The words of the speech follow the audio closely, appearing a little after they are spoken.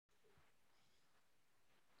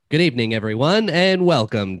Good evening, everyone, and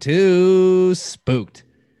welcome to Spooked,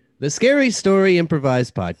 the Scary Story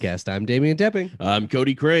Improvised podcast. I'm Damian Tepping. I'm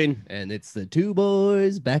Cody Crane. And it's the two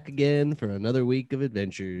boys back again for another week of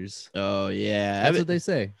adventures. Oh yeah, That's what they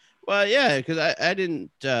say. Well, yeah, because I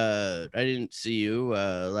didn't see you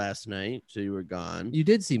last night, so you were gone. You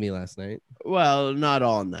did see me last night. Well, not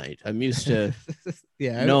all night. I'm used to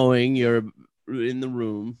Yeah, knowing you're in the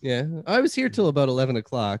room. Yeah, I was here till about 11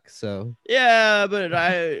 o'clock, so. Yeah, but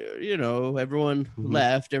everyone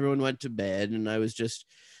left, everyone went to bed, and I was just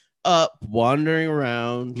up wandering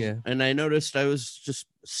around. Yeah. And I noticed I was just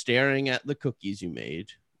staring at the cookies you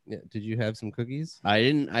made. Yeah, did you have some cookies? I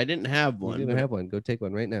didn't have one. You didn't have one. Go take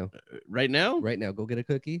one right now. Right now? Right now, go get a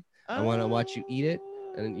cookie. I want to watch you eat it,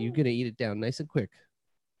 and you're gonna eat it down nice and quick,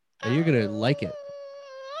 and you're gonna like it.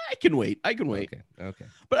 I can wait. Okay.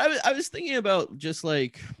 But I was thinking about just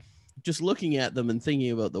looking at them and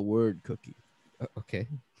thinking about the word cookie. Okay.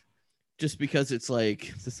 Just because it's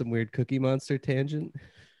like, is this some weird Cookie Monster tangent?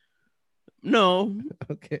 No.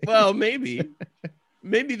 Okay. Well, maybe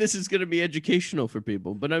this is going to be educational for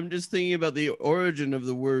people, but I'm just thinking about the origin of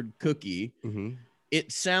the word cookie. Mm-hmm.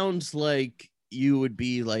 It sounds like you would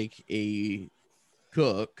be like a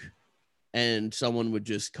cook and someone would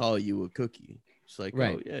just call you a cookie. It's like,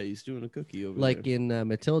 right. Oh, yeah, he's doing a cookie over like there. In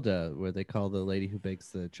Matilda, where they call the lady who bakes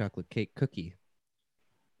the chocolate cake cookie.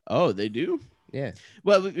 Oh, they do? Yeah.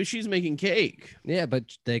 Well, she's making cake. Yeah,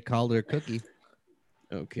 but they called her cookie.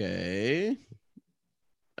 Okay.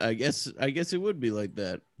 I guess it would be like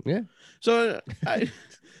that. Yeah. So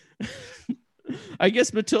I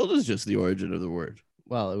guess Matilda's just the origin of the word.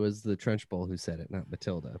 Well, it was the Trench Bowl who said it, not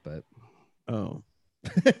Matilda, but. Oh.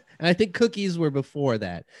 And I think cookies were before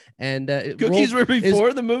that. And cookies were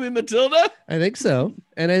before the movie Matilda? I think so.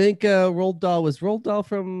 And I think Roald Dahl was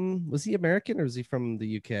he American or was he from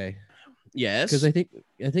the UK? Yes. Because I think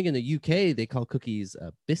in the UK they call cookies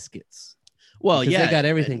biscuits. Well, because yeah, they got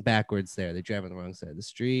everything backwards there. They drive on the wrong side of the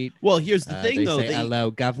street. Well, here's the thing, they though. They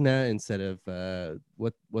allow governor instead of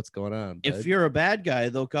what's going on. Bud? If you're a bad guy,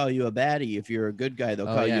 they'll call you a baddie. If you're a good guy, they'll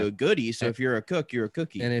call you a goodie. So if you're a cook, you're a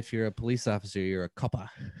cookie. And if you're a police officer, you're a copper.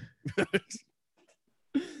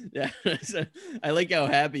 Yeah, I like how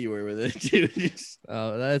happy you were with it, dude.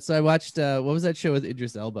 I watched what was that show with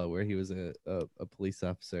Idris Elba where he was a police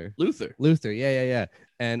officer? Luther. Yeah.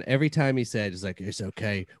 And every time he said, it's like, it's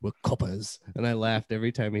okay, we're coppers. And I laughed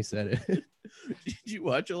every time he said it. Did you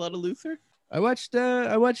watch a lot of Luther? I watched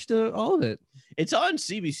all of it. It's on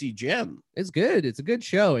CBC Gem. It's good. It's a good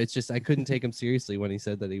show. It's just I couldn't take him seriously when he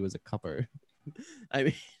said that he was a copper.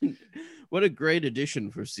 I mean, what a great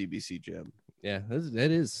addition for CBC Gem. Yeah,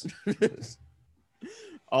 that is.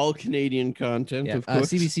 All Canadian content, yeah. of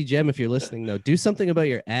course. CBC Gem, if you're listening, though, do something about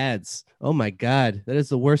your ads. Oh, my God. That is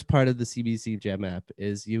the worst part of the CBC Gem app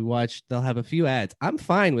is they'll have a few ads. I'm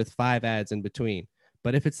fine with 5 ads in between.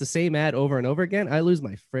 But if it's the same ad over and over again, I lose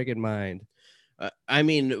my friggin' mind. I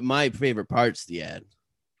mean, my favorite part's the ad.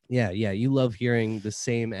 Yeah. You love hearing the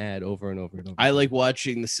same ad over and over and over. I like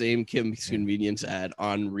watching the same Kim's Convenience ad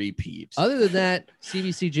on repeat. Other than that,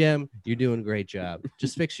 CBC Gem, you're doing a great job.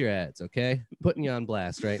 Just fix your ads, okay? Putting you on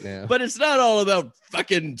blast right now. But it's not all about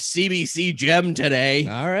fucking CBC Gem today.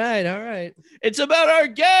 All right. It's about our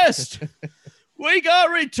guest. We got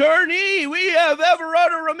returnee. We have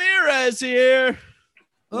Everar2 Ramirez here.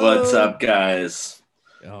 What's up, guys?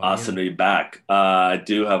 Awesome to be back. I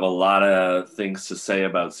do have a lot of things to say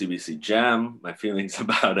about CBC Gem, my feelings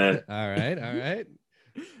about it. All right.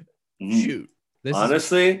 Shoot.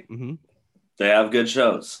 Honestly, they have good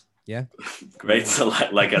shows. Yeah. Great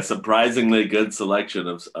like a surprisingly good selection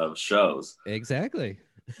of shows. Exactly.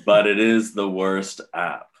 But it is the worst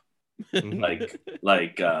app. like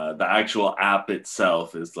the actual app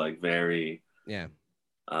itself is like very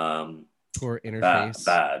poor interface.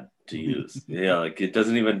 Bad to use. Yeah, like it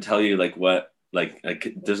doesn't even tell you like what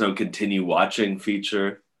there's no continue watching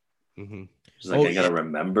feature. Just I gotta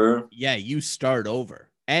remember. Yeah, you start over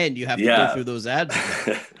and you have to go through those ads.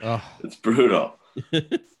 It's brutal.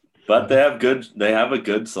 But they have a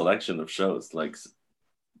good selection of shows, like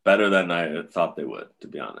better than I thought they would, to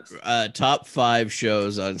be honest. Top 5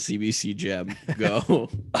 shows on CBC Gem. Go.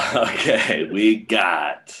 Okay, we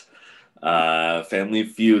got Family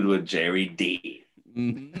Feud with Jerry D.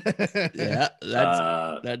 Yeah,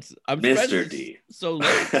 that's I'm Mr. D. So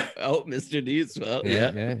late. Oh, Mr. D as well.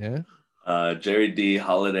 Yeah. Jerry D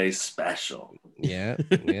Holiday Special. Yeah.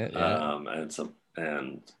 And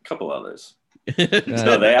a couple others.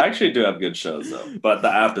 So they actually do have good shows though, but the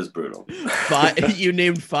app is brutal. You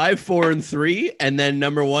named 5, 4, and 3, and then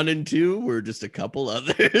number 1 and 2 were just a couple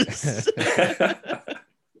others.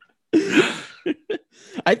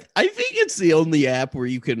 I think it's the only app where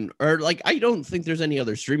you can, or like, I don't think there's any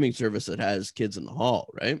other streaming service that has Kids in the Hall,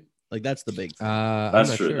 right? Like, that's the big thing.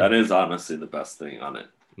 That's true. Sure. That is honestly the best thing on it.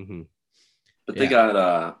 Mm-hmm. But they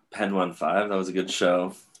got Pen 1-5. That was a good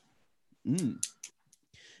show.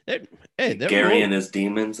 Gary and his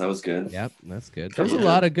demons. That was good. Yep, that's good. There's a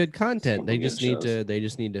lot of good content. They just need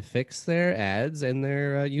to fix their ads and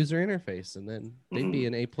their user interface, and then they'd be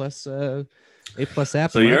an A+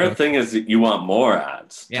 app. So your thing is you want more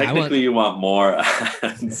ads. Yeah, technically, you want more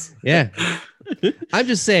ads. Yeah. I'm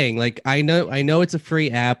just saying, like, I know it's a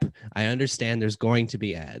free app. I understand there's going to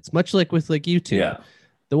be ads, much like with like YouTube. Yeah.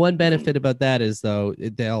 The one benefit about that is, though,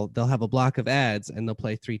 they'll have a block of ads and they'll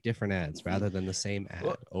play 3 different ads rather than the same ad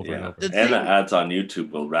over and over. And the ads on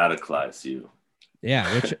YouTube will radicalize you.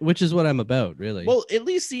 Yeah, which is what I'm about, really. Well, at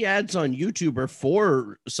least the ads on YouTube are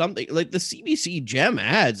for something. Like the CBC Gem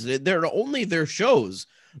ads, they're only their shows.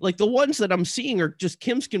 Like the ones that I'm seeing are just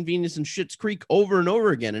Kim's Convenience and Schitt's Creek over and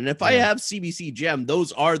over again. And if I have CBC Gem,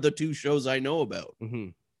 those are the 2 shows I know about.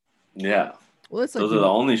 Mm-hmm. Yeah. Well, those are the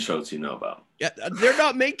only shows you know about. Yeah, they're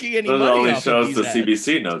not making any money. Those are the only off shows of the ads.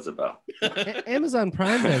 CBC knows about. Amazon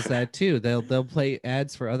Prime does that too. They'll play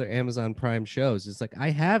ads for other Amazon Prime shows. It's like,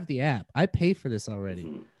 I have the app. I pay for this already.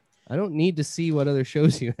 Mm-hmm. I don't need to see what other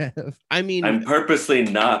shows you have. I mean, I'm purposely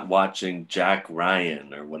not watching Jack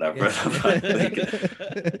Ryan or whatever.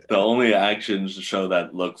 The only action show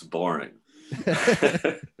that looks boring.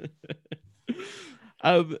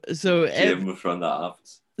 So Jim from The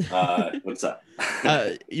Office. What's up?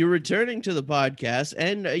 You're returning to the podcast,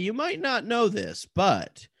 and you might not know this,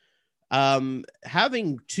 but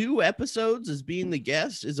having 2 episodes as being the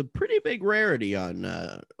guest is a pretty big rarity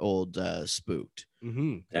on old Spooked.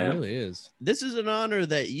 Mm-hmm. Yeah. It really is. This is an honor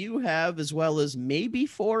that you have, as well as maybe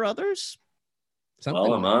 4 others.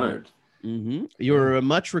 Well, I'm honored. Mm-hmm. You're a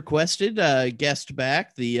much requested guest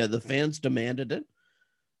back. The fans demanded it,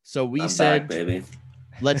 so we said, back, baby.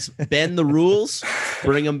 Let's bend the rules,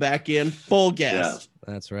 bring them back in, full guest.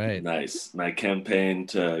 Yeah, that's right. Nice. My campaign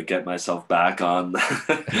to get myself back on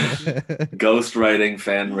ghostwriting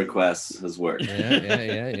fan requests has worked.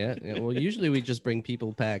 Yeah. Well, usually we just bring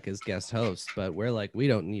people back as guest hosts, but we're like, we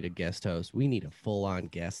don't need a guest host. We need a full-on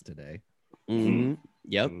guest today. Mm-hmm.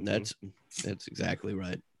 Yep, mm-hmm. That's exactly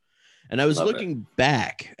right. And I was looking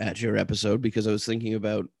back at your episode because I was thinking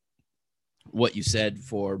about what you said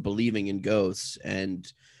for believing in ghosts,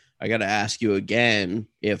 and I got to ask you again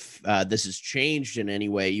if this has changed in any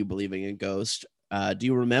way, you believing in ghosts. Do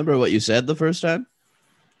you remember what you said the first time?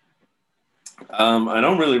 I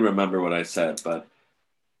don't really remember what I said, but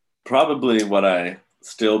probably what I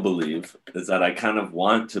still believe is that I kind of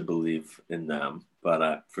want to believe in them,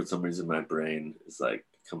 but for some reason my brain is like,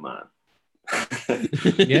 come on.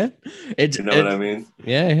 Yeah, you know what I mean?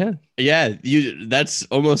 Yeah. That's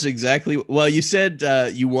almost exactly. Well, you said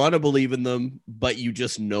you want to believe in them, but you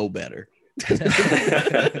just know better.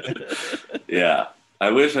 Yeah,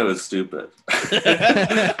 I wish I was stupid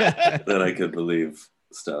that I could believe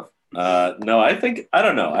stuff. No, I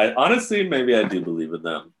don't know. Honestly, maybe I do believe in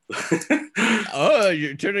them. Oh,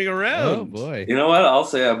 you're turning around. Oh boy. You know what? I'll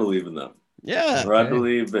say I believe in them. Yeah. Or I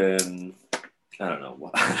believe in. I don't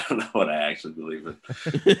know what I actually believe in.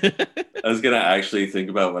 I was gonna actually think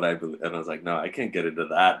about what I believe, and I was like, no, I can't get into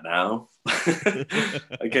that now.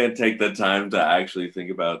 I can't take the time to actually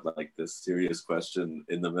think about like this serious question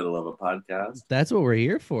in the middle of a podcast. That's what we're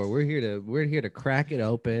here for. We're here to crack it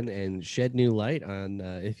open and shed new light on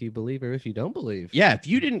if you believe or if you don't believe. Yeah, if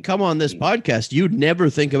you didn't come on this podcast, you'd never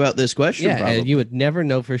think about this question. Yeah, and you would never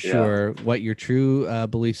know for sure what your true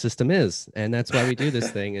belief system is, and that's why we do this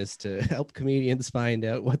thing, is to help comedians find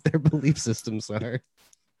out what their belief systems are.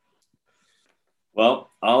 Well,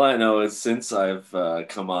 all I know is since I've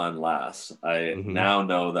come on last, I now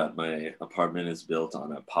know that my apartment is built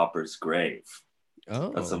on a pauper's grave.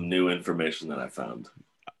 Oh, that's some new information that I found.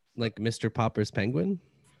 Like Mr. Popper's penguin?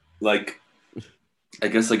 Like, I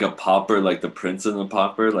guess like a pauper, like the Prince and the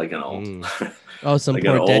Pauper, like an old, some like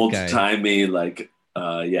poor an dead old guy. timey, like,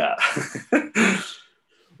 yeah.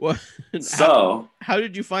 Well, so how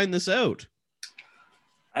did you find this out?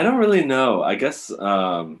 I don't really know. I guess,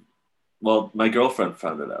 well, my girlfriend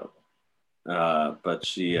found it out, but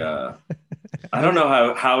she, I don't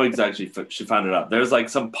know how exactly she found it out. There's like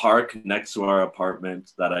some park next to our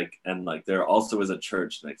apartment and like there also is a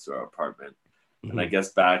church next to our apartment. Mm-hmm. And I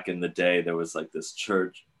guess back in the day, there was like this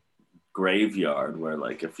church graveyard where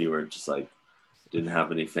like if you were just like didn't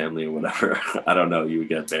have any family or whatever, I don't know, you would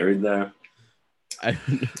get buried there.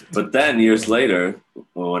 But then years later,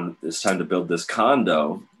 when it's time to build this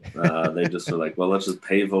condo, they just were like, well, let's just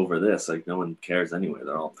pave over this. Like no one cares anyway.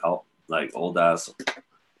 They're all like old ass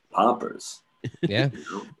poppers. Yeah.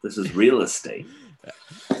 This is real estate.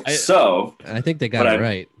 I think they got it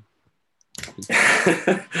right.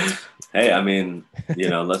 Hey, I mean,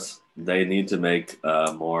 they need to make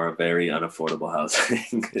more very unaffordable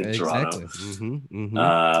housing in Toronto. Mm-hmm,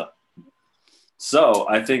 mm-hmm. So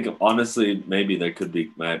I think honestly, maybe there could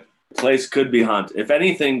be my place could be haunted. If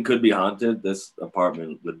anything could be haunted, this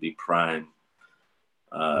apartment would be prime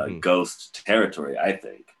ghost territory, I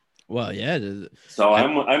think. Well, yeah. So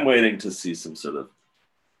I'm waiting to see some sort of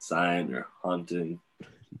sign or haunting.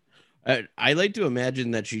 I like to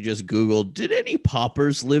imagine that she just Googled, did any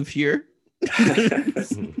poppers live here?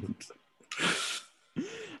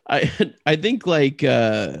 I think like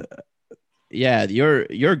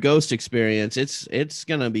your ghost experience, it's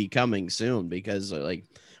gonna be coming soon because like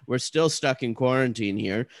we're still stuck in quarantine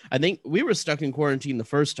here. I think we were stuck in quarantine the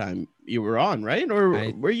first time you were on, right?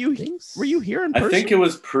 Or were you here in person? I think it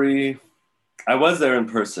was I was there in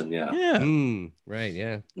person, yeah. Yeah. Right,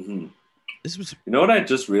 yeah. Mm-hmm. You know what I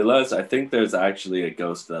just realized? I think there's actually a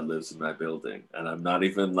ghost that lives in my building, and I'm not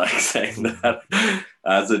even like saying that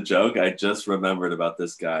as a joke. I just remembered about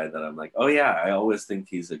this guy that I'm like, oh yeah, I always think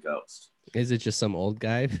he's a ghost. Is it just some old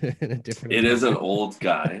guy in a different? It is an old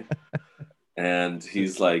guy, and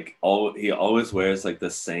he's like, he always wears like the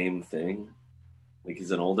same thing. Like he's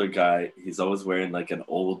an older guy. He's always wearing like an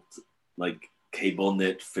old like cable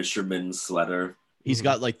knit fisherman sweater. He's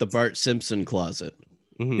got like the Bart Simpson closet.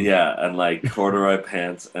 Mm-hmm. Yeah, and like corduroy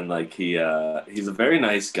pants, and like he's a very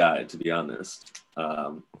nice guy, to be honest.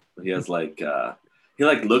 He has like he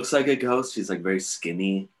like looks like a ghost. He's like very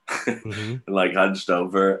skinny, and like hunched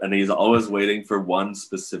over, and he's always waiting for one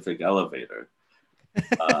specific elevator.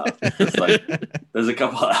 There's a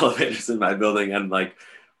couple of elevators in my building, and like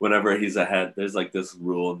whenever he's ahead, there's like this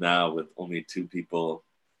rule now with only 2 people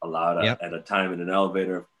allowed at a time in an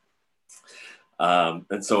elevator.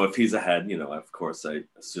 And so if he's ahead, of course, I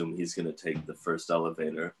assume he's going to take the first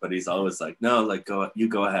elevator, but he's always like, no, like, you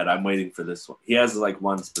go ahead. I'm waiting for this one. He has like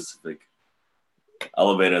one specific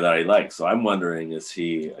elevator that I like. So I'm wondering, is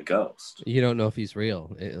he a ghost? You don't know if he's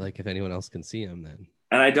real. Like if anyone else can see him then.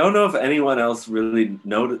 And I don't know if anyone else really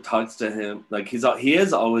talks to him. Like he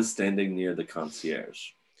is always standing near the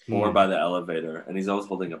concierge or by the elevator, and he's always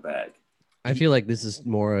holding a bag. I feel like this is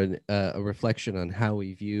more a reflection on how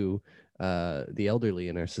we view the elderly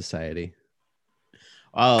in our society.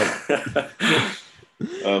 Oh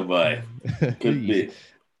boy, could be.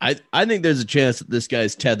 I think there's a chance that this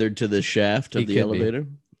guy's tethered to the shaft of the elevator,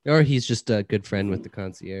 or he's just a good friend with the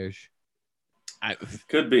concierge.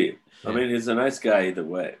 Could be. Yeah. I mean, he's a nice guy either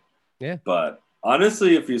way. Yeah. But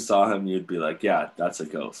honestly, if you saw him, you'd be like, yeah, that's a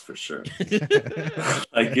ghost for sure.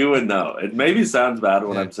 Like you would know. It maybe sounds bad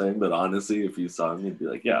what I'm saying, but honestly, if you saw him, you'd be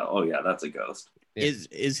like, yeah, oh yeah, that's a ghost. Yeah.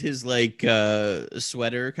 Is his like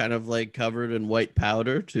sweater kind of like covered in white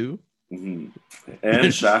powder too? Mm-hmm.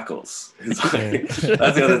 And shackles. That's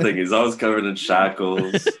the other thing. He's always covered in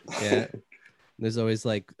shackles. Yeah. There's always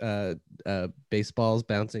like baseballs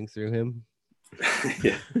bouncing through him.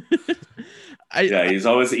 Yeah. He's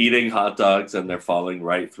always eating hot dogs and they're falling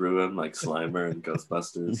right through him like Slimer and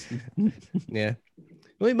Ghostbusters. Yeah.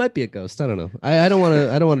 Well, he might be a ghost. I don't know. I don't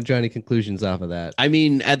want to draw any conclusions off of that. I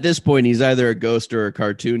mean, at this point, he's either a ghost or a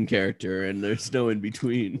cartoon character, and there's no in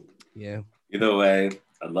between. Yeah. Either way,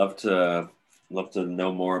 I'd love to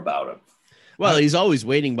know more about him. Well, he's always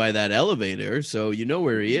waiting by that elevator, so you know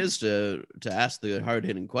where he is to ask the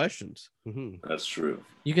hard-hitting questions. Mm-hmm. That's true.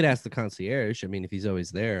 You could ask the concierge. I mean, if he's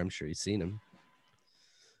always there, I'm sure he's seen him.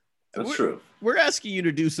 That's true. We're asking you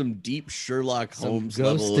to do some deep Sherlock Holmes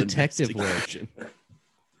level detective work.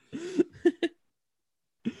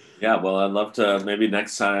 Yeah, well, I'd love to. Maybe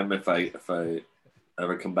next time, if I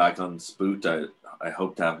ever come back on Spooked, I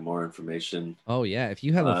hope to have more information. Oh yeah, if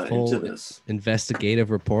you have a full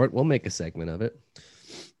investigative report, we'll make a segment of it.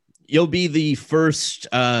 You'll be the first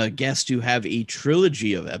guest to have a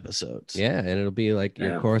trilogy of episodes. Yeah, and it'll be like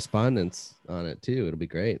your correspondence on it too. It'll be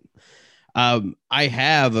great. I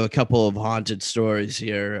have a couple of haunted stories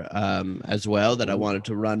here as well that I wanted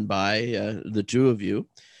to run by the two of you.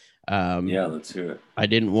 Yeah, let's hear it. I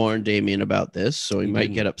didn't warn Damien about this, so he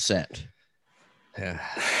might get upset. Yeah.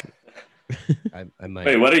 I might.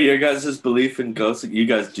 Wait, what are your guys' belief in ghosts? You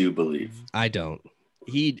guys do believe? I don't.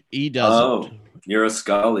 He doesn't. Oh, you're a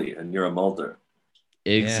Scully and you're a Mulder.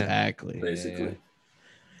 Exactly. Yeah, basically.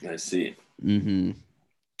 Yeah. I see. Mm-hmm.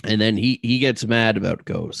 And then he gets mad about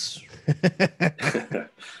ghosts.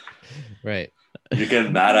 Right. You're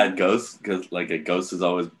getting mad at ghosts because like a ghost is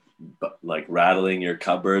always like rattling your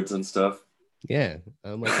cupboards and stuff. Yeah.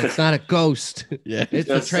 I'm like, it's not a ghost. Yeah. It's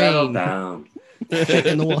just the train. settle down.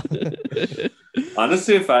 Checking the wall.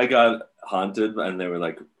 Honestly, if I got haunted and they were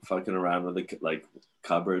like fucking around with the like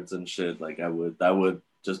cupboards and shit, like that would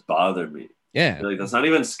just bother me. Yeah. Like that's not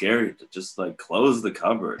even scary to just like close the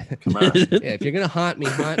cupboard. Come on. Yeah, if you're gonna haunt me.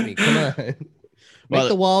 Come on. Make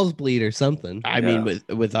the walls bleed or something. I mean,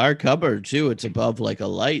 with our cupboard too, it's above like a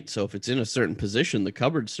light. So if it's in a certain position, the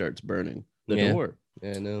cupboard starts burning the door.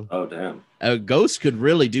 Yeah, I know. Oh damn. A ghost could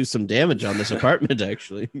really do some damage on this apartment,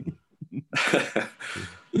 actually.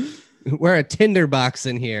 We're a tinderbox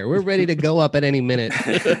in here. We're ready to go up at any minute.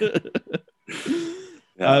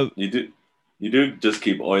 You do just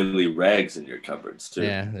keep oily rags in your cupboards too.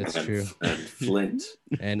 Yeah, that's true. And flint.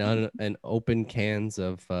 And open cans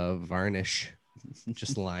of varnish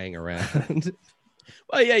just lying around.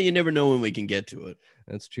 Well, yeah, you never know when we can get to it.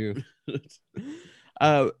 That's true.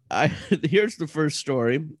 Here's the first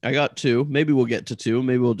story. I got two. Maybe we'll get to two.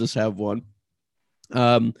 Maybe we'll just have one.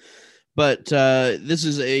 But this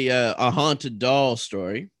is a haunted doll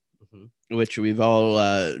story, which we've all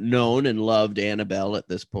known and loved Annabelle at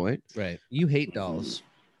this point. Right. You hate dolls.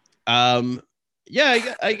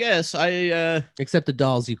 Yeah, I guess except the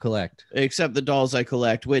dolls you collect. Except the dolls I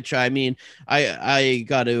collect, which I mean, I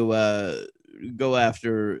got to go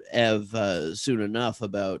after Ev soon enough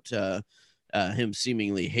about him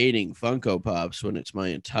seemingly hating Funko Pops when it's my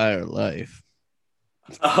entire life.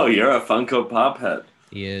 Oh, you're a Funko Pop head.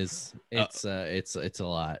 He is. It's a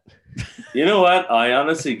lot. You know what? I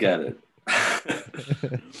honestly get it.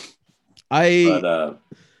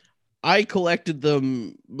 I collected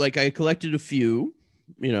them, like I collected a few,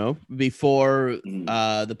 before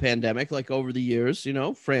the pandemic, like over the years,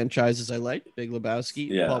 franchises I liked, Big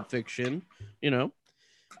Lebowski, Pulp Fiction,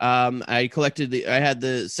 I collected I had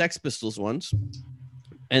the Sex Pistols ones,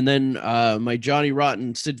 and then my Johnny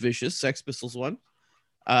Rotten Sid Vicious Sex Pistols one.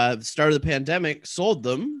 Start of the pandemic, sold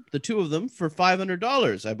them, the two of them, for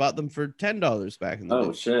 $500. I bought them for $10 back in the day.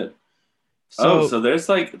 Oh shit! So there's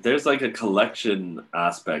like a collection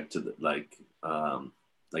aspect to the like a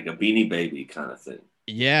Beanie Baby kind of thing.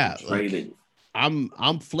 Yeah, trading. Like,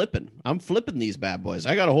 I'm flipping these bad boys.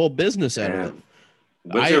 I got a whole business out of it.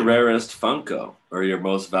 What's your rarest Funko or your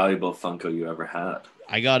most valuable Funko you ever had?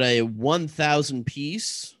 I got a 1,000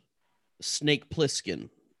 piece Snake Plissken,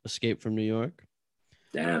 Escape from New York.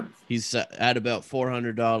 Damn. He's at about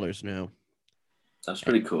 $400 now. That's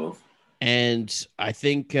pretty cool. And I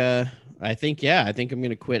think I'm going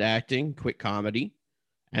to quit acting, quit comedy,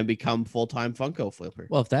 and become full-time Funko flipper.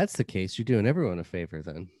 Well, if that's the case, you're doing everyone a favor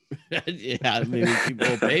then. Yeah, maybe people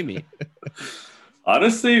will pay me.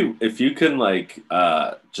 Honestly, if you can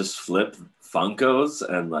just flip Funkos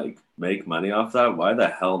and make money off that, why the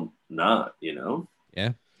hell not? Yeah.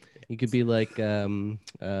 You could be like one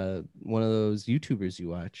of those YouTubers you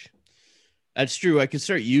watch. That's true. I could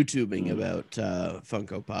start YouTubing about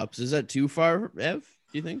Funko Pops. Is that too far, Ev?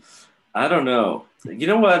 Do you think? I don't know. You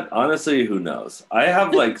know what? Honestly, who knows? I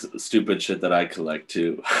have stupid shit that I collect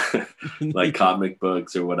too, like comic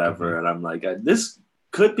books or whatever. And I'm like, this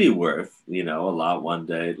could be worth, a lot one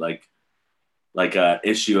day. Like a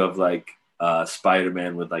issue of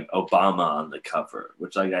Spider-Man with Obama on the cover,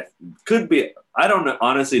 which I could be. I don't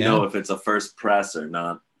honestly know if it's a first press or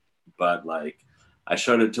not, but I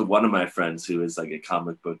showed it to one of my friends who is a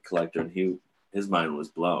comic book collector, and his mind was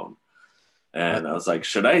blown. And I was like,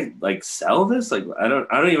 should I sell this? I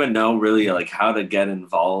don't even know really how to get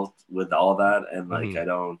involved with all that, and I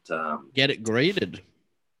don't get it graded.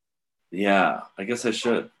 Yeah, I guess I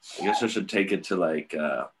should. I guess I should take it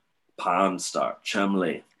to Pawn Star,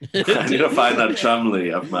 Chumley. I need to find that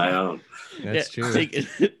Chumley of my own. That's true.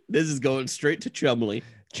 This is going straight to Chumley.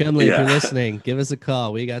 Chumley, if you're listening, give us a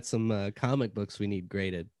call. We got some comic books we need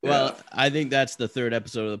graded. Well, I think that's the third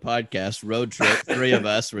episode of the podcast. Road trip. 3 of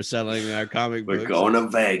us were selling our comic books. We're going to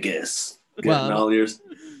Vegas. Getting all your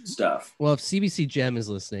stuff. Well, if CBC Gem is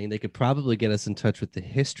listening, they could probably get us in touch with the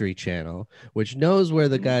History Channel, which knows where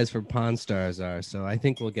the guys from Pawn Stars are. So I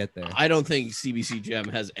think we'll get there. I don't think CBC Gem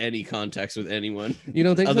has any contacts with anyone. You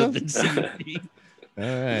don't think other so? Than CBC.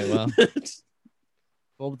 All right.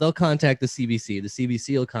 Well, they'll contact the CBC. The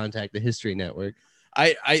CBC will contact the History Network.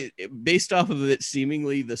 I based off of it,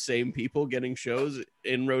 seemingly the same people getting shows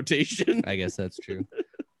in rotation. I guess that's true.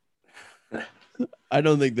 I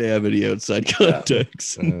don't think they have any outside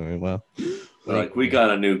contacts. All right, well, we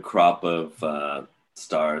got a new crop of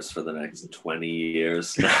stars for the next 20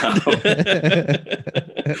 years now.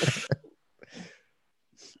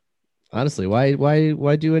 Honestly,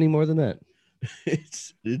 why do any more than that?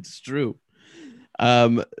 It's true.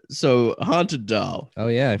 So haunted doll. Oh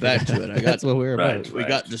yeah, back to it. That's what we're about. We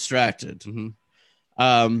got distracted.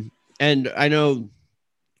 Mm-hmm. And I know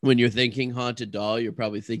when you're thinking haunted doll, you're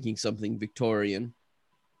probably thinking something Victorian,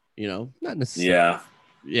 you know? Not necessarily. Yeah.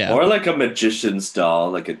 Yeah. Or like a magician's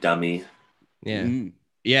doll, like a dummy. Yeah.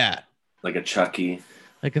 Yeah. Like a Chucky.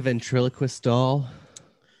 Like a ventriloquist doll.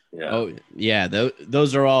 Yeah. Oh, yeah.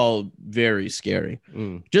 Those are all very scary.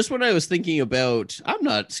 Just when I was thinking about, I'm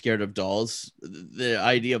not scared of dolls, the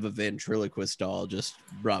idea of a ventriloquist doll just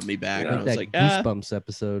brought me back. Like And I was that like, Goosebumps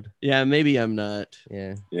episode. yeah, maybe I'm not.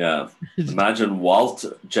 Yeah. Yeah. Imagine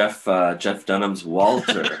Jeff Dunham's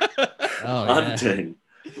Walter hunting.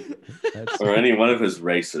 Or any one of his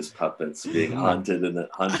racist puppets being haunting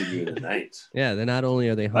you in the night. Yeah, they're not only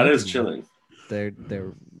are they haunting, that is chilling. They're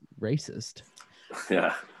racist.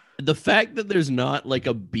 Yeah. The fact that there's not like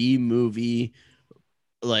a B movie,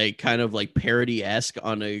 like kind of like parody-esque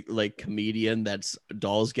on a like comedian that's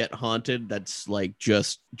dolls get haunted, that's like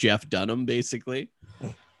just Jeff Dunham, basically.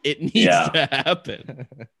 It needs to happen.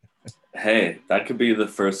 Hey, that could be the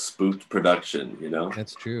first spooked production, you know?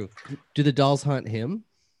 That's true. Do the dolls haunt him?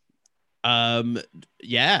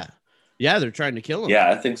 Yeah, they're trying to kill him.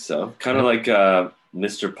 Yeah, I think so. Kind of like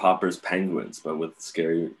Mr. Popper's Penguins, but with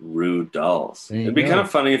scary, rude dolls. It'd be kind of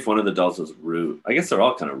funny if one of the dolls was rude. I guess they're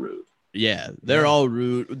all kind of rude. Yeah, they're all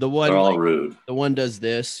rude. They're all rude. The one does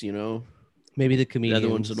this, you know. Maybe the comedian. The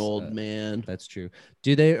other one's an old man. That's true.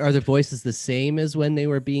 Are their voices the same as when they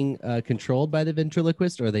were being controlled by the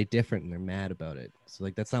ventriloquist, or are they different and they're mad about it? So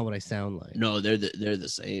like that's not what I sound like. No, they're the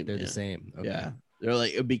same. They're the same. Okay. Yeah. They're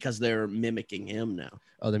like, because they're mimicking him now.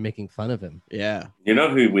 Oh, they're making fun of him. Yeah. You know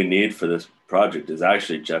who we need for this project is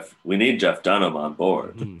actually Jeff. We need Jeff Dunham on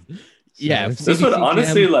board. So yeah. This would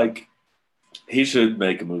honestly like, he should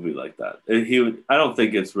make a movie like that. I don't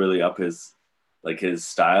think it's really up his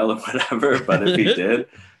style or whatever, but if he did,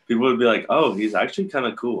 people would be like, oh, he's actually kind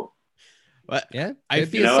of cool. But yeah, I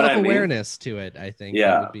feel self-awareness to it. I think.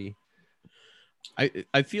 Yeah. Would be.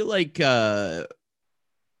 I feel like,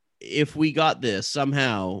 if we got this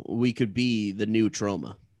somehow, we could be the new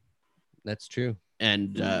Trauma. That's true.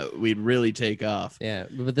 And we'd really take off. Yeah.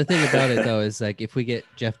 But the thing about it, though, is like if we get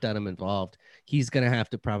Jeff Dunham involved, he's going to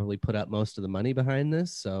have to probably put up most of the money behind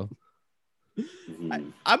this. So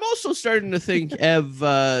I'm also starting to think of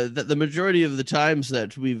that the majority of the times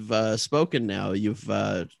that we've spoken now,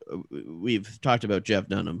 we've talked about Jeff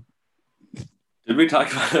Dunham. Did we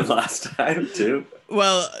talk about him last time too?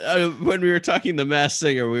 Well, when we were talking The Masked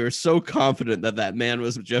Singer, we were so confident that man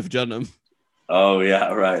was Jeff Dunham. Oh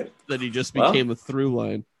yeah, right. That he just became a through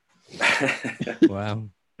line. Wow.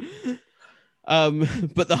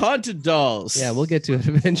 But the haunted dolls. Yeah, we'll get to it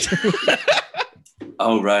eventually.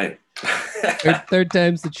 Oh right. Third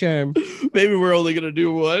time's the charm. Maybe we're only gonna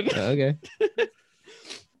do one. Okay.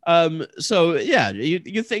 So yeah,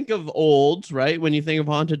 you think of old, right? When you think of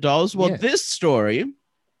haunted dolls. Well, this story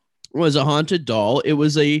was a haunted doll. It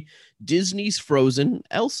was a Disney's Frozen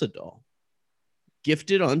Elsa doll,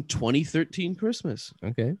 gifted on 2013 Christmas.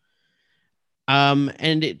 Okay.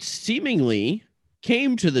 And it seemingly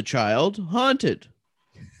came to the child haunted.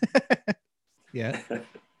 Yeah.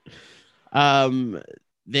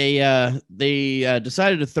 They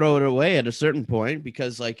decided to throw it away at a certain point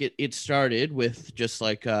because like it started with just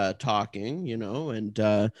like talking, you know, and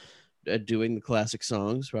doing the classic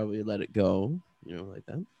songs, probably Let It Go, you know, like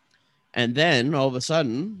that. And then all of a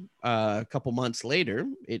sudden, a couple months later,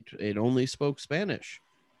 it only spoke Spanish.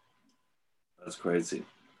 That's crazy.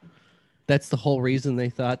 That's the whole reason they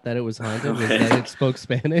thought that it was haunted, was that it spoke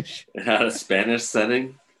Spanish. It had a Spanish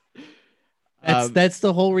setting. That's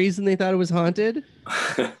the whole reason they thought it was haunted.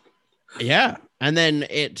 Yeah, and then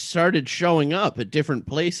it started showing up at different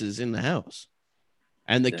places in the house,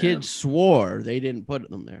 and the kids swore they didn't put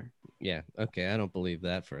them there. Yeah, okay, I don't believe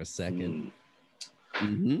that for a second.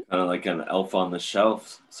 Mm-hmm. Kind of like an Elf on the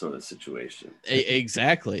Shelf sort of situation.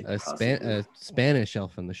 Exactly, a Spanish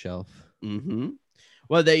Elf on the Shelf. Mm-hmm.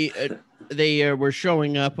 Well, they were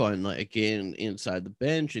showing up on like inside the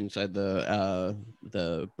bench, inside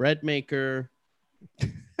the bread maker.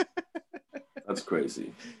 That's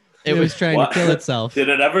crazy. It was trying to kill itself. Did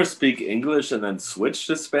it ever speak English and then switch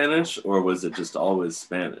to Spanish, or was it just always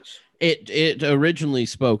Spanish? It originally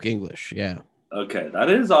spoke English. Yeah. Okay, that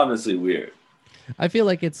is honestly weird. I feel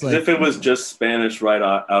like it's like if it was just Spanish right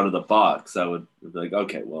out of the box, I would be like,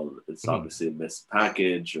 okay, well, it's obviously a missed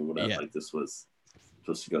package or whatever. Yeah. Like this was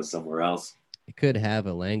supposed to go somewhere else. It could have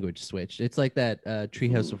a language switch. It's like that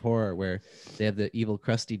Treehouse of Horror where they have the evil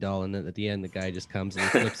Krusty doll, and then at the end the guy just comes and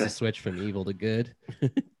flips the switch from evil to good.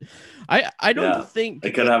 I don't think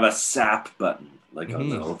it could have a sap button like on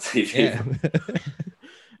the old TV. Yeah.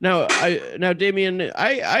 Now, Damien,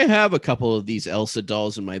 I have a couple of these Elsa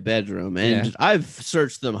dolls in my bedroom, and I've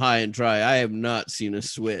searched them high and dry. I have not seen a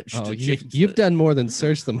switch. Oh, you've done more than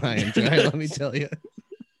search them high and dry. Let me tell you.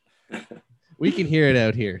 We can hear it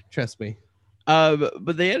out here. Trust me.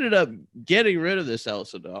 But they ended up getting rid of this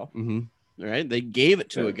Elsa doll. Mm-hmm. Right? They gave it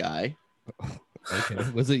to a guy. Okay.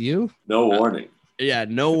 Was it you? No warning. Yeah,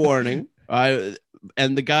 no warning. And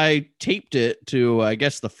the guy taped it to, I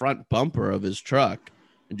guess, the front bumper of his truck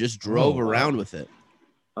and just drove around with it.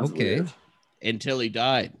 That's okay. Weird. Until he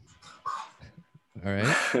died. All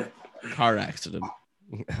right. Car accident.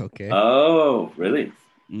 Okay. Oh, really?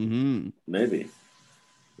 Mm-hmm. Maybe.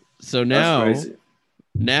 So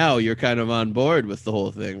now you're kind of on board with the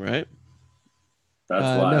whole thing, right?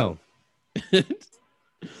 That's why. No.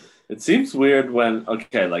 It seems weird when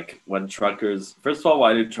truckers. First of all,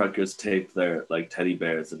 why do truckers tape their like teddy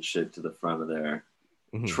bears and shit to the front of their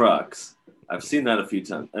trucks? I've seen that a few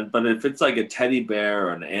times. But if it's like a teddy bear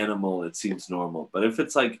or an animal, it seems normal. But if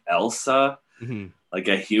it's like Elsa, like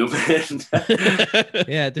a human,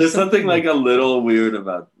 there's something like a little weird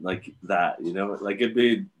about like that. You know, like it'd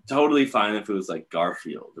be totally fine if it was like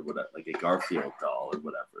Garfield or whatever, like a Garfield doll or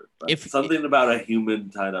whatever. But if something about a human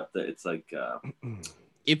tied up there, it's like.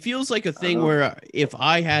 It feels like a thing where if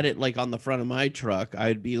I had it like on the front of my truck,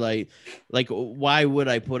 I'd be like, why would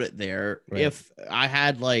I put it there? Right. If I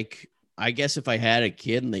had I guess if I had a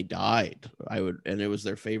kid and they died, I would, and it was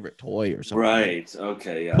their favorite toy or something. Right.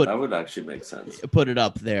 Okay. Yeah, that would actually make sense. Put it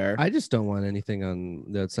up there. I just don't want anything on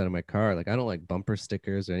the outside of my car. Like I don't like bumper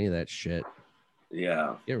stickers or any of that shit.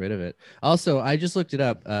 Yeah. Get rid of it. Also, I just looked it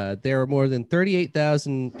up. There are more than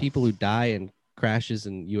 38,000 people who die in crashes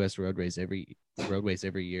in U.S. roadways every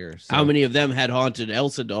year. So, how many of them had haunted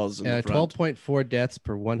Elsa dolls in the front? 12.4 deaths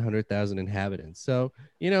per 100,000 inhabitants. So,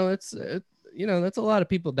 that's a lot of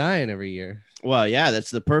people dying every year. Well, yeah, that's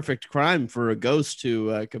the perfect crime for a ghost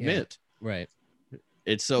to commit. Yeah, right.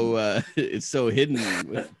 It's so hidden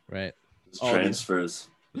with right. Transfers.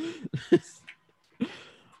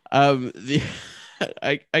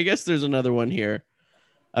 I guess there's another one here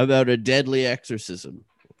about a deadly exorcism.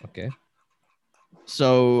 Okay.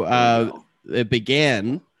 So it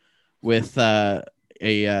began with a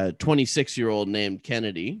 26-year-old named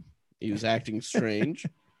Kennedy. He was acting strange.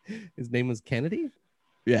 His name was Kennedy?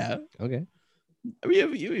 Yeah. Okay. I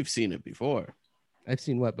mean, you've seen it before. I've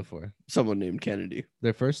seen what before? Someone named Kennedy.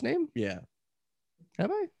 Their first name? Yeah.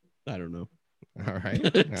 Have I? I don't know. All right.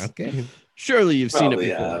 Okay. Surely you've probably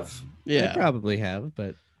seen it before. Have. Yeah. I probably have,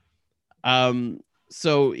 but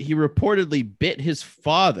so he reportedly bit his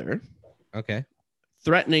father. Okay.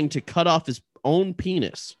 Threatening to cut off his own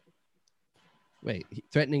penis. Wait,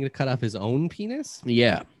 threatening to cut off his own penis?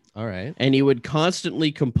 Yeah. All right. And he would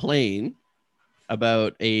constantly complain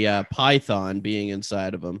about a python being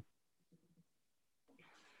inside of him.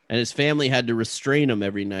 And his family had to restrain him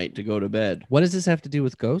every night to go to bed. What does this have to do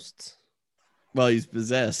with ghosts? Well, he's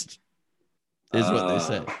possessed, is what they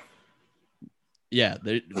say. Yeah,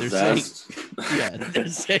 they're saying. Yeah, they're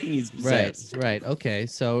saying he's possessed. Right. Okay.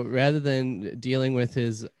 So rather than dealing with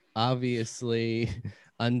his obviously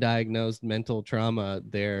undiagnosed mental trauma,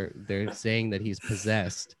 they're saying that he's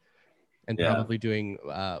possessed and probably doing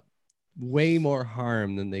way more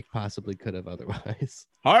harm than they possibly could have otherwise.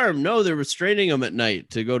 Harm? No, they're restraining him at night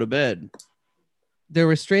to go to bed. They're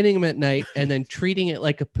restraining him at night and then treating it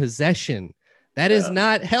like a possession. That is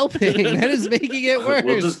not helping. That is making it worse.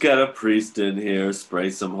 We'll just get a priest in here, spray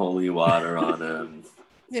some holy water on him.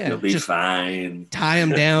 Yeah, he'll be fine. Tie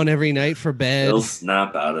him down every night for bed. He'll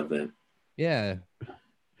snap out of it. Yeah.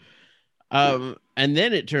 And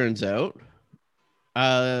then it turns out, he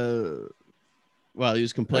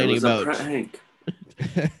was complaining about. A prank.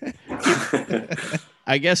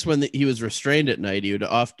 I guess when he was restrained at night, he would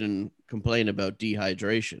often complain about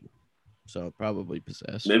dehydration. So probably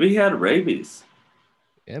possessed. Maybe he had rabies.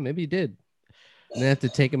 Yeah, maybe he did. And they have to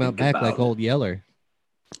take him out back like Old Yeller.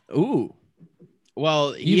 Ooh.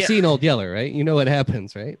 Well, you've seen Old Yeller, right? You know what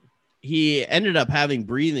happens, right? He ended up having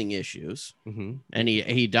breathing issues, and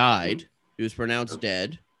he died. He was pronounced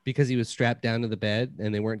dead because he was strapped down to the bed,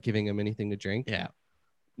 and they weren't giving him anything to drink. Yeah.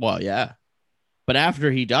 Well, yeah. But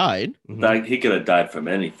after he died, he could have died from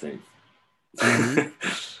anything.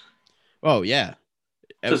 Oh yeah.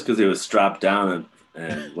 Just because he was strapped down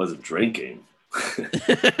and wasn't drinking.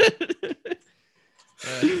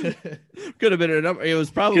 Could have been a number. It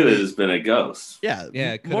was probably could have just been a ghost.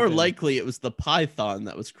 Yeah. More likely, it was the python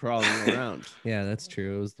that was crawling around. Yeah, that's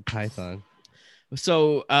true. It was the python.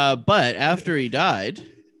 So, but after he died,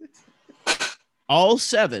 all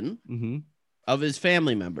 7 of his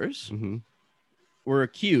family members were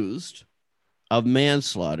accused of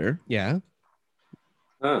manslaughter, Yeah.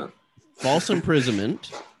 false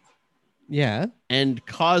imprisonment, Yeah. and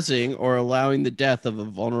causing or allowing the death of a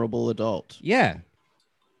vulnerable adult. Yeah.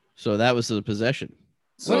 So that was the possession.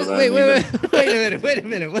 So Wait a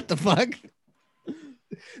minute. What the fuck?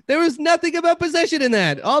 There was nothing about possession in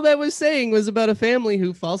that. All that was saying was about a family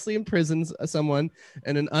who falsely imprisons someone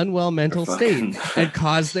in an unwell mental state and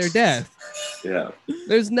caused their death. Yeah.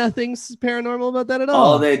 There's nothing paranormal about that at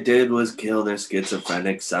all. All they did was kill their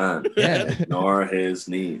schizophrenic son. Yeah. Ignore his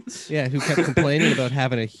needs. Yeah, who kept complaining about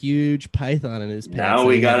having a huge python in his pants. Now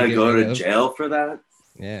we gotta go to jail for that?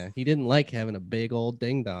 Yeah, he didn't like having a big old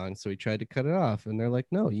ding dong, so he tried to cut it off. And they're like,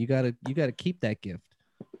 "No, you gotta keep that gift."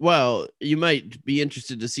 Well, you might be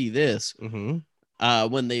interested to see this.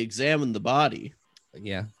 Mm-hmm. When they examined the body,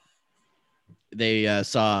 yeah, they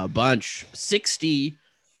saw a bunch, 60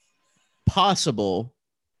 possible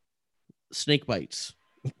snake bites.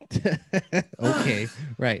 Okay,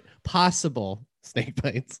 right. Possible snake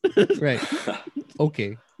bites. Right.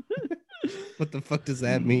 Okay. What the fuck does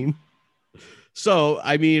that mean? So,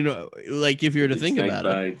 I mean, like if you were to think about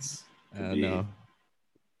bites. No.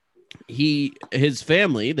 His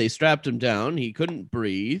family, they strapped him down. He couldn't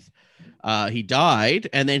breathe. He died,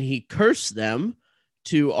 and then he cursed them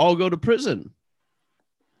to all go to prison.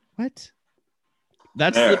 What?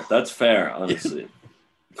 That's fair, honestly.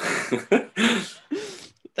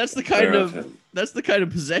 That's the kind of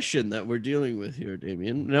possession that we're dealing with here,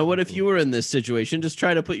 Damien. Now, what if you were in this situation? Just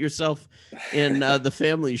try to put yourself in the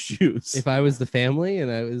family's shoes. If I was the family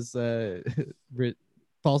and I was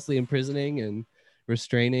falsely imprisoning and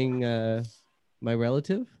restraining my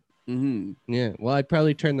relative, yeah, well, I'd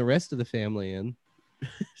probably turn the rest of the family in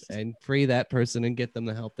and free that person and get them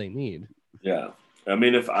the help they need. Yeah. I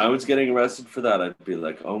mean, if I was getting arrested for that, I'd be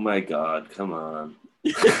like, oh my God, come on.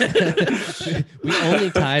 We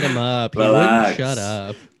only tied him up. Relax. He wouldn't shut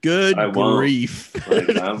up. Good grief.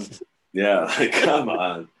 Come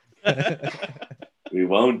on. We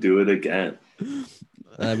won't do it again.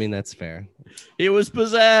 I mean, that's fair. He was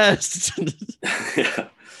possessed. Yeah.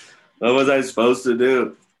 What was I supposed to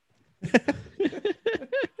do?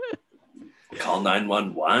 Call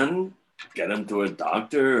 911? Get him to a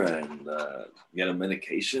doctor and get him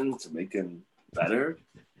medication to make him better?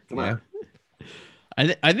 Come on.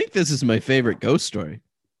 I think this is my favorite ghost story.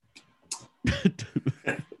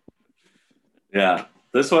 Yeah,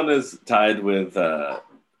 this one is tied with the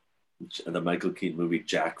Michael Keaton movie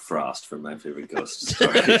Jack Frost for my favorite ghost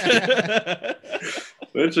story.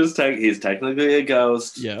 Which is he's technically a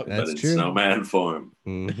ghost, but in true. snowman form.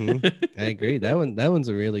 Mm-hmm. I agree. That one's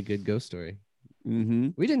a really good ghost story. Mm-hmm.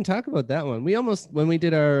 We didn't talk about that one. When we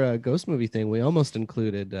did our ghost movie thing, we almost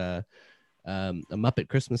included a Muppet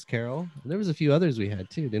Christmas Carol. There was a few others we had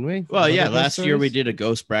too, didn't we? Well, yeah. Last year we did a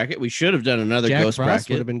ghost bracket. We should have done another Jack ghost Frost bracket.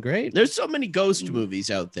 Would have been great. There's so many ghost movies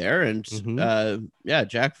out there, and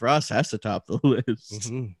Jack Frost has to top the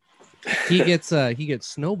list. Mm-hmm. He gets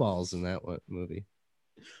snowballs in that movie,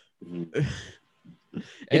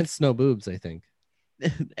 and snow boobs, I think.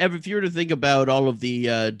 If you were to think about all of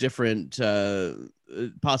the different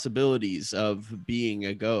possibilities of being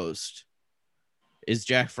a ghost, is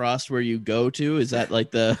Jack Frost where you go to? Is that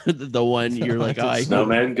like the one you're like,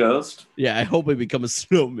 snowman ghost? Yeah, I hope I become a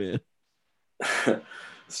snowman.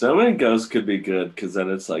 Snowman ghost could be good because then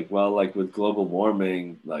it's like, well, like with global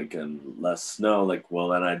warming, like and less snow, like, well,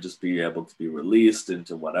 then I'd just be able to be released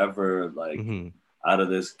into whatever, like out of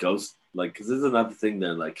this ghost, like, because this is another thing.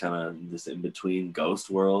 They're like kind of this in between ghost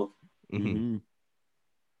world. Mm-hmm.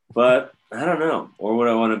 But I don't know. Or would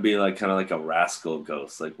I want to be like kind of like a rascal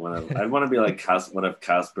ghost? Like I'd want to be like one of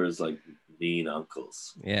Casper's like mean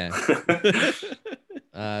uncles. Yeah.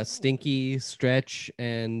 Stinky, Stretch,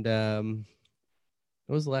 and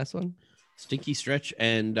what was the last one? Stinky, Stretch,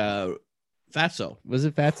 and Fatso. Was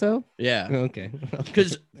it Fatso? Yeah. Okay.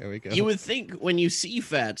 Because there we go. You would think when you see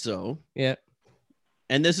Fatso, yeah,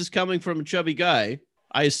 and this is coming from a chubby guy,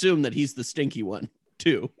 I assume that he's the stinky one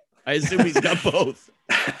too. I assume he's got both.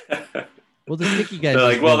 Well, the stinky guy. They're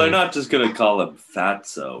like, well, they're not just gonna call him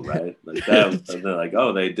Fatso, right? Like that. And they're like,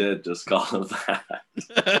 oh, they did just call him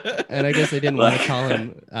that. And I guess they didn't want to call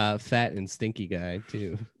him Fat and Stinky Guy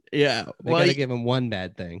too. Yeah, they gotta give him one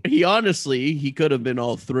bad thing. He could have been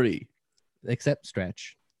all three, except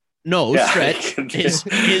Stretch. No, yeah, Stretch. His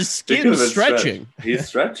skin's stretching. He's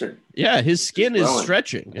stretching. Yeah, his skin is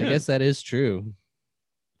stretching. Yeah. I guess that is true.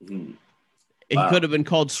 He could have been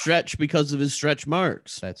called Stretch because of his stretch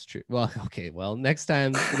marks. That's true. Well, okay. Well, next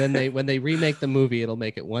time when they remake the movie, it'll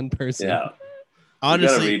make it one person. Yeah.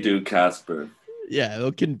 Honestly, you gotta redo Casper. Yeah,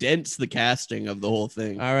 it'll condense the casting of the whole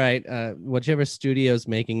thing. All right, whichever studio's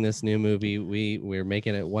making this new movie, we're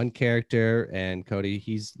making it one character, and Cody,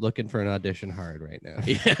 he's looking for an audition hard right now.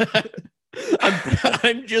 Yeah.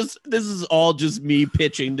 I'm just, this is all just me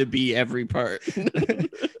pitching to be every part.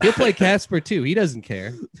 He'll play Casper too. He doesn't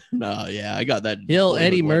care. No, yeah, I got that. He'll boyhood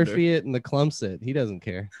Eddie wonder. Murphy it and the Clumps it. He doesn't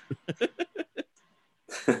care.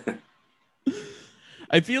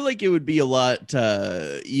 I feel like it would be a lot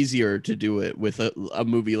easier to do it with a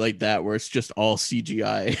movie like that where it's just all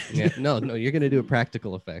CGI. Yeah, no, you're gonna do it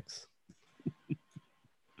practical effects.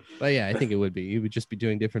 But yeah, I think it would be. You would just be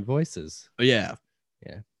doing different voices. Yeah.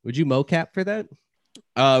 Yeah. Would you mocap for that?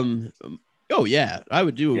 Oh yeah, I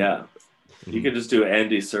would do. Yeah. You could just do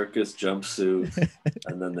Andy Serkis jumpsuit,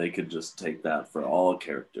 and then they could just take that for all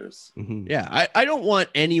characters. Mm-hmm. Yeah, I don't want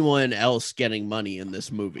anyone else getting money in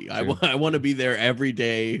this movie. I want to be there every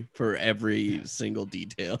day for every single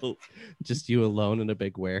detail. Just you alone in a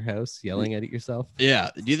big warehouse yelling at it yourself. Yeah.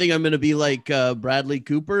 Do you think I'm going to be like Bradley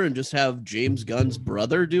Cooper and just have James Gunn's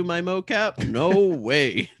brother do my mocap? No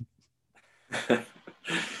way.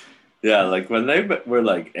 Yeah, like when they were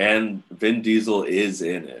like, and Vin Diesel is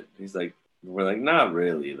in it. He's like, we're like, not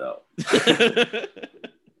really though.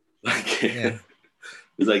 Like, Yeah.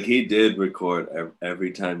 It's like he did record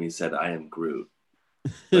every time he said, "I am Groot."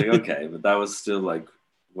 Like, okay, but that was still like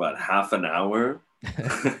what, half an hour?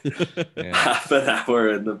 Yeah. Half an hour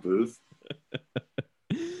in the booth.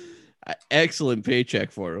 Excellent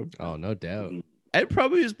paycheck for him. Oh, no doubt. And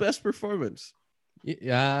probably his best performance.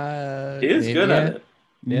 Yeah, He is good at it.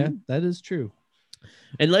 Yeah, that is true.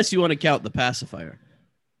 Unless you want to count the pacifier.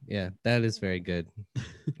 Yeah, that is very good.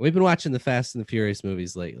 We've been watching the Fast and the Furious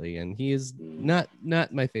movies lately, and he is not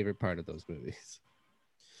my favorite part of those movies.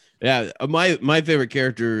 Yeah, my favorite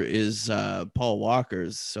character is Paul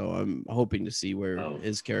Walker's, so I'm hoping to see where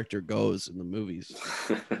his character goes in the movies.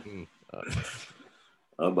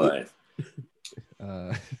 Oh boy.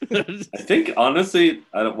 Uh, I think honestly,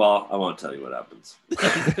 I won't tell you what happens.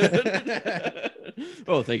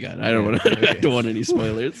 Oh, thank God! I don't want any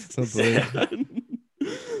spoilers.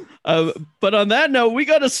 But on that note, we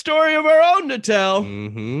got a story of our own to tell.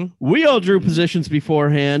 Mm-hmm. We all drew positions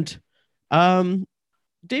beforehand.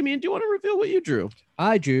 Damien, do you want to reveal what you drew?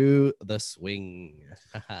 I drew the swing.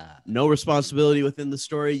 No responsibility within the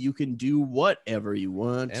story. You can do whatever you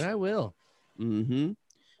want. And I will. Mm-hmm.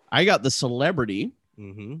 I got the celebrity.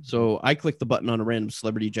 Mm-hmm. So I click the button on a random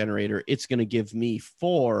celebrity generator. It's going to give me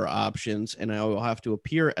 4 options, and I will have to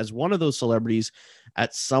appear as one of those celebrities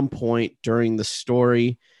at some point during the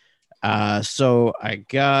story. So I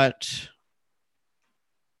got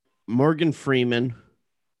Morgan Freeman,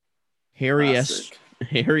 Harry S.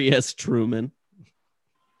 Truman.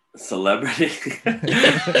 Celebrity.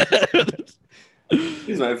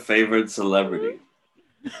 He's my favorite celebrity.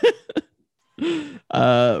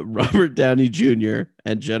 Robert Downey Jr.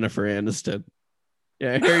 and Jennifer Aniston.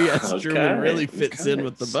 Yeah, Harry S. Truman really fits in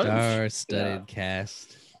with the bunch. Star-studded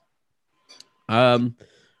cast.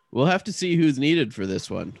 We'll have to see who's needed for this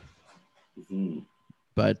one. Mm-hmm.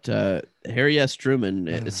 But Harry S.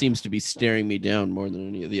 Truman seems to be staring me down more than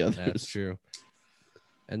any of the others. That's true.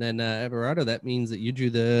 And then Everar2, that means that you drew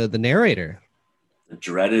the narrator. The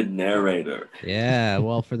dreaded narrator. Yeah,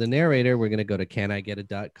 well, for the narrator, we're going to go to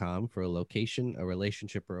canigetit.com for a location, a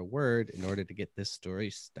relationship, or a word in order to get this story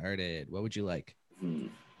started. What would you like?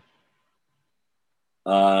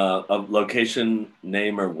 A location,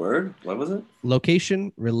 name, or word? What was it?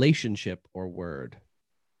 Location, relationship, or word.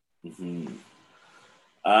 Mm-hmm.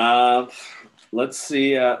 Let's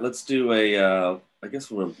see. Let's do a, I guess,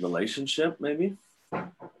 relationship, maybe?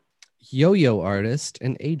 Yo-yo artist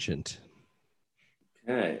and agent.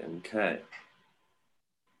 Okay.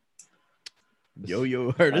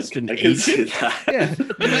 Yo-yo artist and I can agent. see that. Yeah.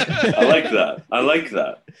 I like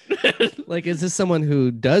that. Like, is this someone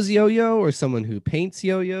who does yo-yo or someone who paints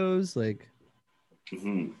yo-yos? Like,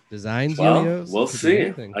 designs yo-yos? We'll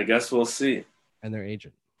see. I guess we'll see. And their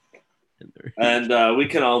agent. And we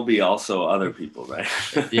can all be also other people, right?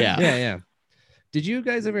 Yeah. Did you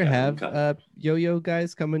guys ever have yo-yo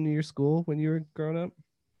guys come into your school when you were growing up?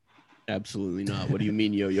 Absolutely not. What do you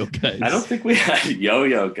mean yo-yo guys? I don't think we had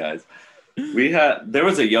yo-yo guys. There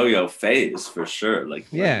was a yo-yo phase for sure. Like,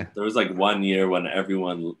 there was like one year when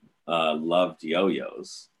everyone loved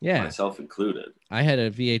yo-yos. Yeah. Myself included. I had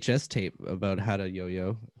a VHS tape about how to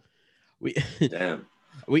yo-yo. Damn.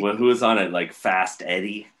 Who was on it? Like Fast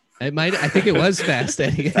Eddie? I think it was Fast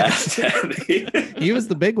Eddie. Fast Eddie. He was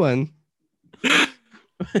the big one.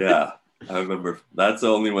 Yeah. I remember. That's the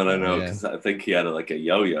only one I know Yeah. because I think he had like a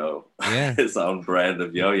yo-yo. Yeah. His own brand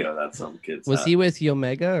of yo-yo that some kids Was had. he with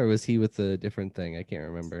Yomega or was he with a different thing? I can't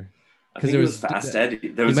remember. I think it was Fast Eddie.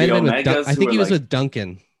 There He was might have been with Yomegas. I think he was like, with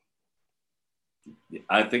Duncan.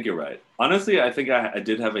 I think you're right. Honestly, I think I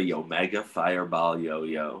did have a Yomega Fireball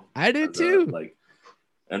yo-yo. I did too.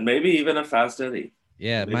 And maybe even a Fast Eddie.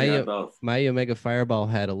 Yeah, maybe my Omega Fireball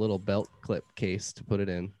had a little belt clip case to put it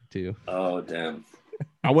in too. Oh damn!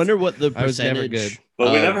 I wonder what the I was never percentage. good.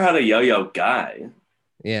 But we never had a yo-yo guy.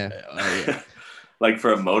 Yeah. Yeah. Like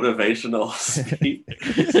for a motivational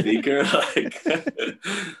speaker, like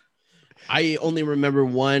I only remember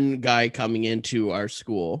one guy coming into our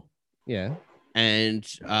school. Yeah. And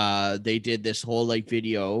they did this whole like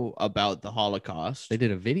video about the Holocaust. They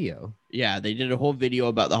did a video. Yeah, they did a whole video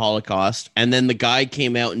about the Holocaust, and then the guy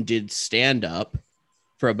came out and did stand up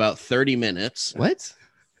for about 30 minutes. What?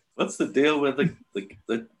 What's the deal with the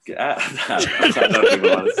I don't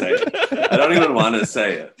even want to say it. I don't even want to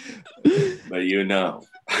say it. But you know.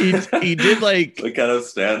 He did like what kind of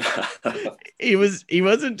stand up? He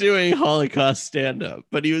wasn't doing Holocaust stand up,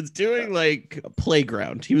 but he was doing like a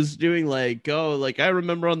playground. He was doing like I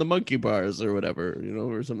remember on the monkey bars or whatever,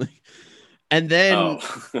 or something. And then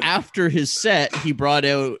after his set, he brought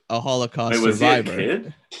out a Holocaust survivor. He a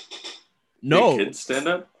kid? No, kid stand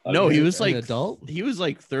up. No, he was like an adult. He was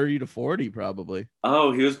like 30 to 40 probably.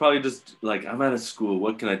 Oh, he was probably just like, I'm out of school.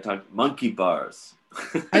 What can I talk? Monkey bars.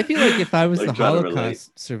 I feel like if I was like the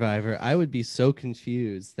Holocaust survivor, I would be so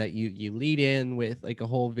confused that you lead in with like a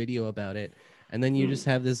whole video about it, and then you just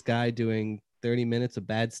have this guy doing 30 minutes of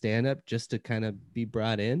bad stand-up just to kind of be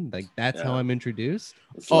brought in. Like that's how I'm introduced.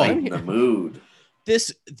 It's like the mood.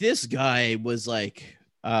 This guy was like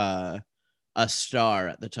a star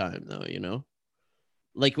at the time, though.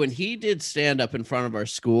 Like when he did stand-up in front of our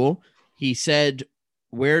school, he said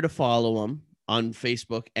where to follow him on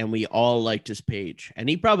Facebook, and we all liked his page, and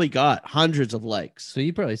he probably got hundreds of likes. So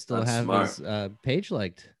you probably still have his page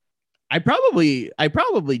liked. I probably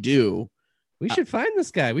do. We should find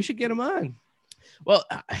this guy. We should get him on. Well,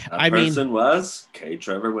 that person was K.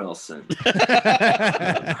 Trevor Wilson.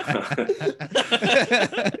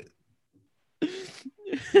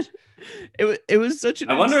 It was such an.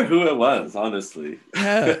 I wonder who it was, honestly.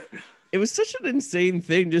 Yeah, it was such an insane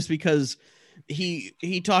thing, just because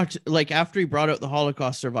he talked like after he brought out the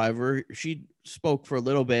Holocaust survivor, she spoke for a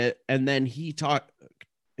little bit, and then he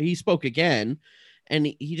spoke again, and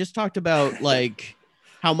he just talked about like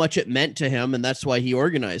how much it meant to him, and that's why he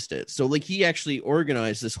organized it. So like he actually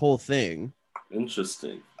organized this whole thing.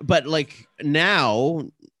 Interesting. But like now,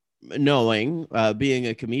 knowing being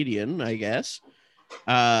a comedian, I guess,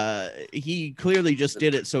 he clearly just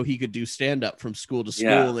did it so he could do stand up from school to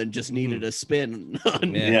school and just needed a spin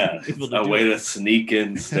on a way to sneak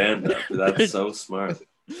in stand up. That's so smart.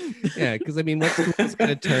 Yeah, because I mean, what school is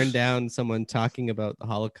going to turn down someone talking about the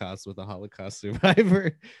Holocaust with a Holocaust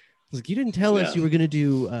survivor? It's like, you didn't tell us you were going to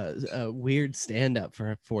do a weird stand up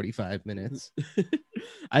for 45 minutes.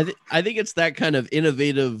 I think it's that kind of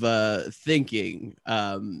innovative thinking,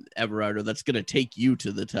 Everar2, that's going to take you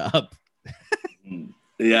to the top.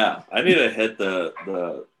 Yeah, I need to hit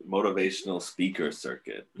the motivational speaker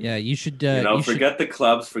circuit. Yeah, you should. Forget the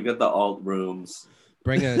clubs, forget the alt rooms.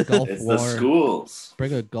 Bring a Gulf it's War. The schools.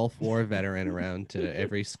 Bring a Gulf War veteran around to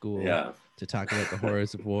every school. To talk about the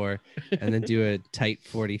horrors of war, and then do a tight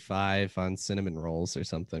 45 on cinnamon rolls or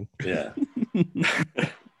something. Yeah.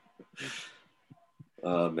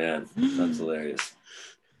 Oh man, that's hilarious.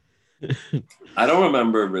 I don't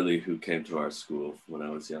remember really who came to our school when I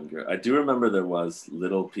was younger. I do remember there was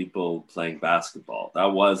little people playing basketball.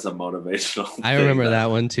 That was a motivational thing. I remember that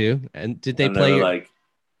one too. And did they play?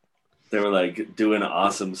 They were like doing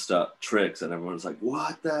awesome tricks, and everyone's like,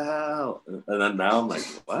 "What the hell?" And then now I'm like,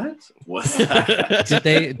 "What? What's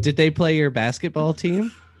that?" Did they play your basketball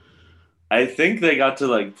team? I think they got to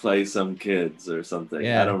like play some kids or something.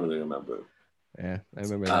 Yeah. I don't really remember. Yeah, I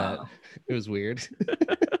remember that. It was weird.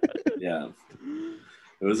 Yeah,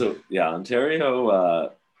 it was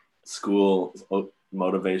Ontario school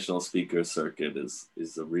motivational speaker circuit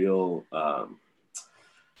is a real. I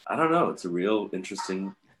don't know. It's a real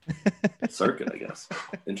interesting circuit, I guess.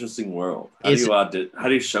 Interesting world. How do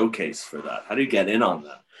you showcase for that? How do you get in on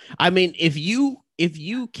that? I mean, if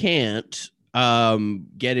you can't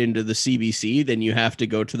get into the CBC, then you have to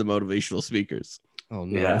go to the motivational speakers. Oh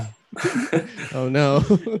no. Yeah. Oh no.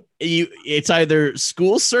 It's either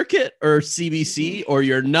school circuit or CBC, or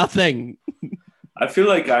you're nothing. I feel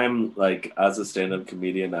like I'm like, as a stand-up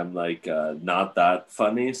comedian, I'm like not that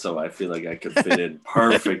funny, so I feel like I could fit in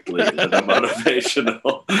perfectly with a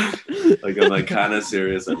motivational Like I'm like kind of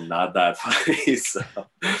serious and not that funny. So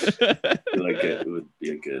I feel like it would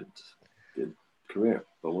be a good career,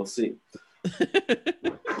 but we'll see.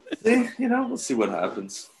 We'll see what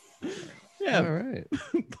happens. Yeah. All right.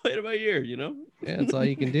 Play it by ear, Yeah, that's all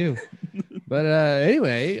you can do. But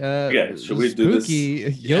anyway, okay, should we do this?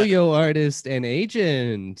 Spooky yo-yo artist and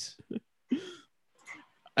agent.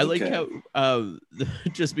 I like how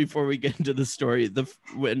just before we get into the story,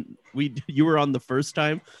 when you were on the first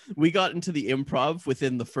time, we got into the improv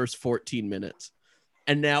within the first 14 minutes,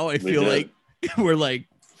 and now I feel like we're like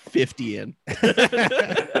 50 in.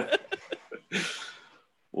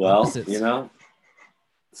 Well, Opposites.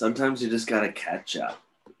 sometimes you just gotta catch up.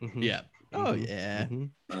 Mm-hmm. Yeah. Oh yeah.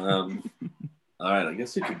 Mm-hmm. All right, I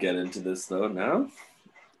guess we could get into this though now.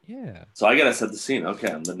 Yeah. So I gotta set the scene. Okay,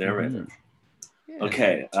 I'm the narrator. Mm-hmm. Yeah.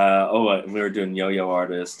 Okay. We were doing yo-yo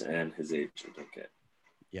artist and his agent. Okay.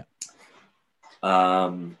 Yeah.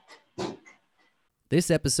 This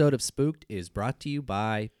episode of Spooked is brought to you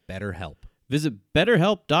by BetterHelp. Visit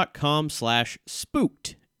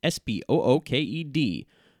betterhelp.com/spooked, SPOOKED,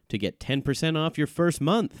 to get 10% off your first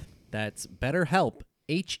month. That's BetterHelp,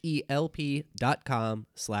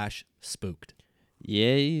 HELP.com/spooked.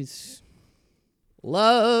 Yes.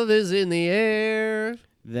 Love is in the air.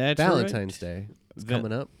 That's Valentine's Day. It's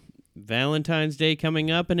coming up. Valentine's Day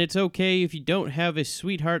coming up, and it's okay if you don't have a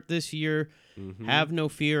sweetheart this year. Mm-hmm. Have no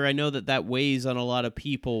fear. I know that weighs on a lot of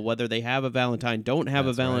people, whether they have a Valentine, don't have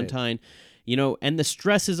a Valentine. Right. And the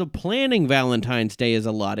stresses of planning Valentine's Day is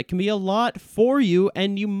a lot. It can be a lot for you,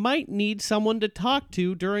 and you might need someone to talk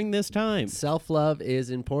to during this time. Self-love is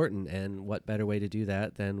important, and what better way to do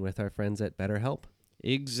that than with our friends at BetterHelp?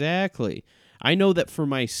 Exactly. I know that for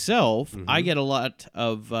myself, I get a lot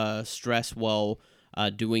of stress while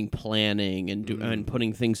doing planning and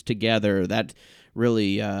putting things together. That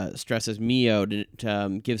really stresses me out.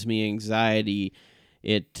 It gives me anxiety.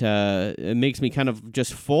 It makes me kind of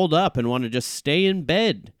just fold up and want to just stay in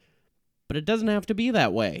bed. But it doesn't have to be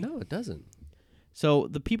that way. No, it doesn't. So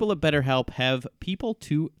the people at BetterHelp have people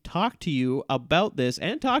to talk to you about this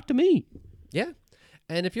and talk to me. Yeah.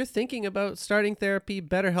 And if you're thinking about starting therapy,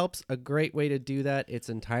 BetterHelp's a great way to do that. It's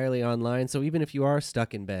entirely online. So even if you are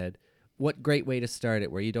stuck in bed, what great way to start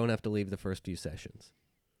it where you don't have to leave the first few sessions.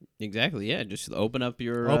 Exactly. Yeah. Just open up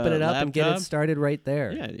your Open it up laptop. And get it started right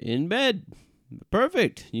there. Yeah. In bed.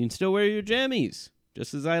 Perfect. You can still wear your jammies,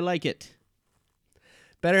 just as I like it.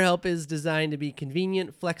 BetterHelp is designed to be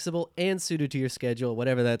convenient, flexible, and suited to your schedule,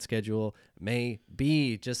 whatever that schedule may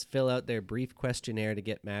be. Just fill out their brief questionnaire to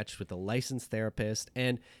get matched with a licensed therapist.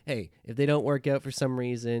 And hey, if they don't work out for some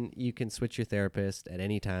reason, you can switch your therapist at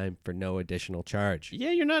any time for no additional charge.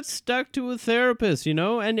 Yeah, you're not stuck to a therapist,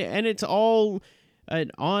 and it's all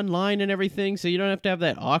online and everything, so you don't have to have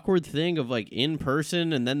that awkward thing of like in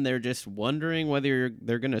person, and then they're just wondering whether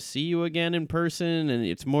they're going to see you again in person, and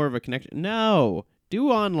it's more of a connection. No. Do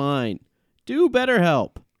online. Do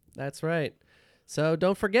BetterHelp. That's right. So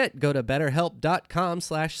don't forget, go to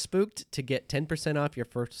betterhelp.com/spooked to get 10% off your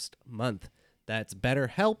first month. That's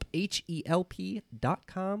BetterHelp,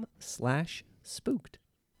 HELP.com/spooked.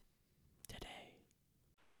 Today.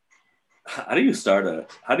 How do you start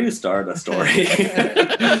a story?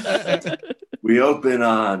 We open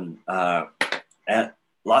on at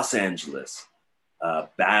Los Angeles. A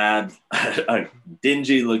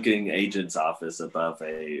dingy-looking agent's office above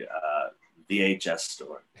a VHS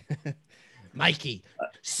store. Mikey,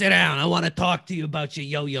 sit down. I want to talk to you about your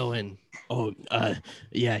yo-yoing. Oh,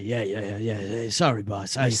 yeah. Sorry,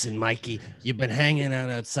 boss. Listen, Mikey, you've been hanging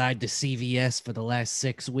out outside the CVS for the last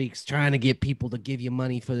 6 weeks trying to get people to give you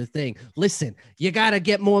money for the thing. Listen, you got to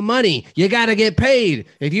get more money. You got to get paid.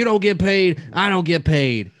 If you don't get paid, I don't get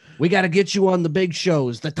paid. We got to get you on the big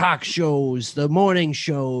shows, the talk shows, the morning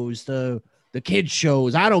shows, the kid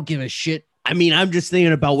shows. I don't give a shit. I mean, I'm just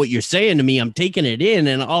thinking about what you're saying to me. I'm taking it in,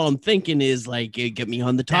 and all I'm thinking is, like, get me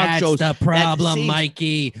on the talk shows. That's the problem,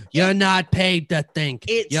 Mikey. You're not paid to think.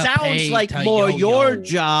 It sounds like more your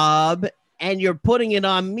job, and you're putting it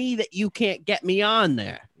on me that you can't get me on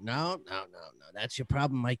there. No. That's your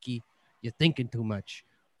problem, Mikey. You're thinking too much.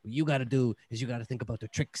 What you got to do is you got to think about the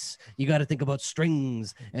tricks. You got to think about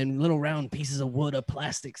strings and little round pieces of wood or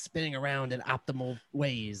plastic spinning around in optimal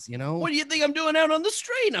ways, What do you think I'm doing out on the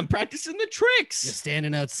street? I'm practicing the tricks. You're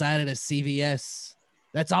standing outside of the CVS.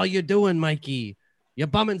 That's all you're doing, Mikey. You're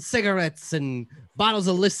bumming cigarettes and bottles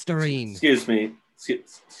of Listerine. Excuse me.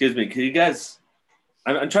 Can you guys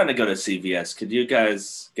I'm trying to go to CVS. Could you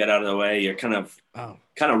guys get out of the way? You're kind of Oh,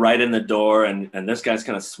 right in the door, and this guy's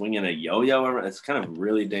kind of swinging a yo-yo. It's kind of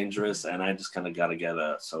really dangerous, and I just kind of got to get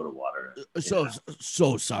a soda water. So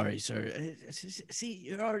sorry, sir. See,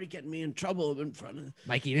 you're already getting me in trouble in front of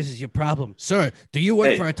Mikey, this is your problem, sir. Do you work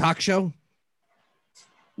Hey. for a talk show?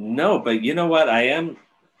 No, but you know what? I am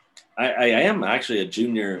actually a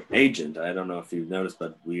junior agent. I don't know if you've noticed,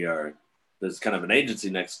 but there's kind of an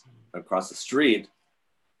agency across the street.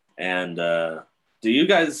 And are you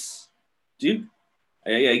guys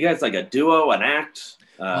like a duo, an act?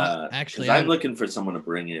 Actually, I'm looking for someone to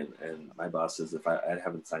bring in, and my boss says if I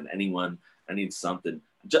haven't signed anyone, I need something.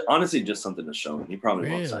 Honestly, just something to show him. He probably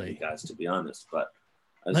won't sign you guys, to be honest. But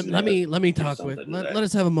let me talk with. Let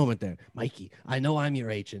us have a moment there, Mikey. I know I'm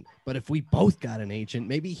your agent, but if we both got an agent,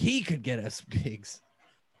 maybe he could get us gigs.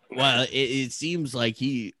 Well, it seems like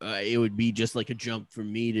it would be just like a jump for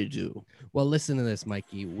me to do. Well, listen to this,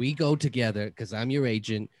 Mikey. We go together because I'm your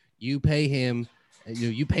agent. You pay him.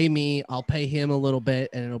 You pay me. I'll pay him a little bit,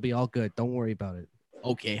 and it'll be all good. Don't worry about it.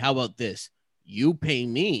 Okay, how about this? You pay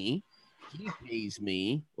me. He pays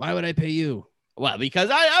me. Why would I pay you? Well, because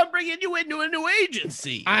I'm bringing you into a new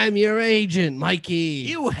agency. I'm your agent, Mikey.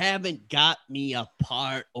 You haven't got me a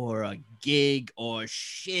part or a gig or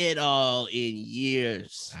shit all in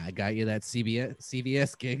years. I got you that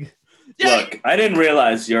CVS gig. Look, I didn't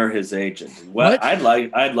realize you're his agent. Well, what?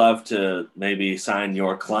 I'd love to maybe sign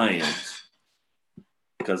your client.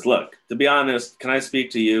 Because look, to be honest, can I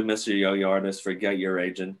speak to you, Mr. Yo-Yo Artist? Forget your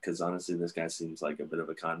agent, because honestly, this guy seems like a bit of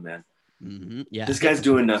a con man. Mm-hmm. Yeah, this guy's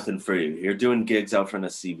doing nothing for you. You're doing gigs out front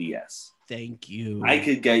of CVS. Thank you. I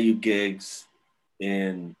could get you gigs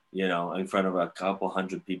in front of a couple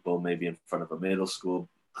hundred people, maybe in front of a middle school,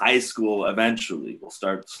 high school. Eventually, we'll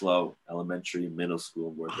start slow, elementary, middle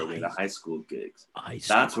school, work our way to high school gigs.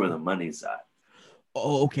 That's where the money's at.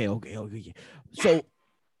 Oh, okay. So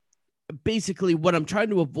basically what I'm trying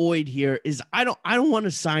to avoid here is I don't want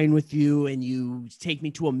to sign with you and you take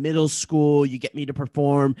me to a middle school, you get me to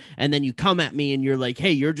perform, and then you come at me and you're like,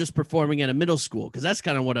 hey, you're just performing at a middle school, because that's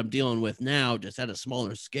kind of what I'm dealing with now, just at a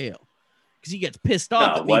smaller scale. Because he gets pissed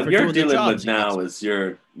off at me what for you're doing the dealing jobs with now is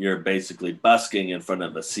you're basically busking in front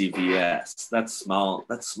of a CVS. That's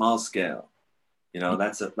small scale.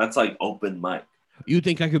 That's like open mic. You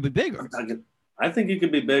think I could be bigger? I think you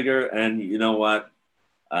could be bigger, and you know what?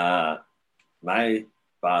 My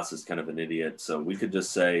boss is kind of an idiot, so we could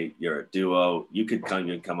just say you're a duo. You could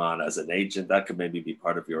come on as an agent. That could maybe be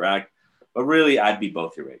part of your act, but really, I'd be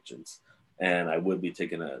both your agents, and I would be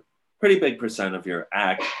taking a pretty big percent of your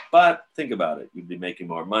act. But think about it, you'd be making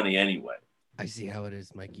more money anyway. I see how it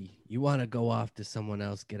is, Mikey. You want to go off to someone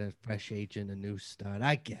else, get a fresh agent, a new start.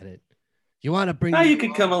 I get it. You want to bring? You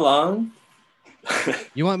could come along.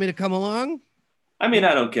 You want me to come along? I mean,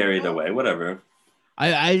 I don't care either way. Whatever.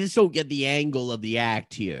 I just don't get the angle of the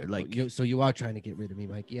act here. Like, so you are trying to get rid of me,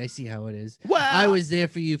 Mikey. I see how it is. Well, I was there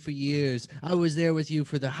for you for years. I was there with you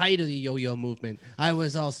for the height of the yo-yo movement. I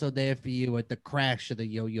was also there for you at the crash of the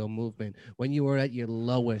yo-yo movement, when you were at your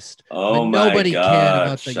lowest. Oh when my nobody God! Cared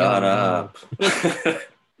about the Shut yo-yo. up.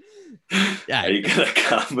 Are you gonna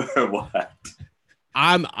come or what?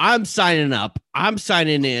 I'm signing up. I'm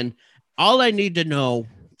signing in. All I need to know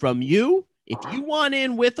from you, if you want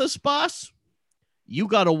in with us, boss, you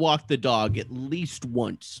got to walk the dog at least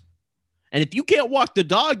once. And if you can't walk the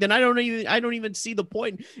dog, then I don't even see the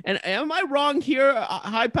point. And am I wrong here,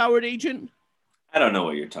 high-powered agent? I don't know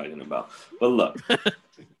what you're talking about. But look,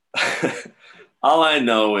 all I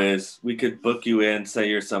know is we could book you in, say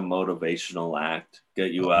you're some motivational act,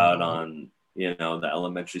 get you out on, the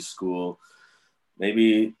elementary school,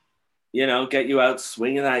 maybe, get you out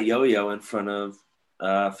swinging that yo-yo in front of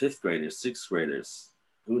fifth graders, sixth graders.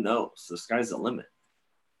 Who knows? The sky's the limit.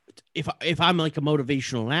 If I'm like a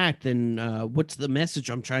motivational act, then what's the message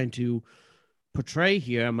I'm trying to portray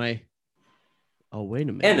here? Am I? Oh, wait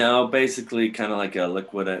a minute. Basically kind of like a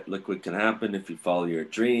liquid can happen if you follow your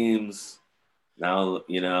dreams. Now,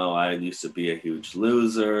 I used to be a huge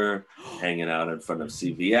loser, hanging out in front of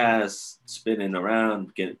CVS, spinning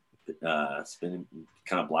around, spinning,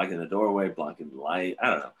 kind of blocking the doorway, blocking the light. I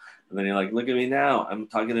don't know. And then you're like, look at me now. I'm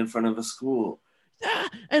talking in front of a school.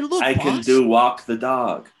 And look, I can do walk the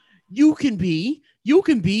dog. You can be,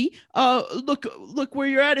 look where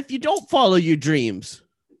you're at if you don't follow your dreams.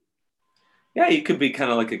 Yeah, you could be kind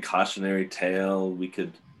of like a cautionary tale. We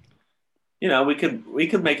could, we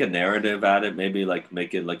could make a narrative at it. Maybe like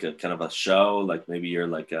make it like a kind of a show. Like maybe you're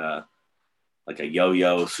like a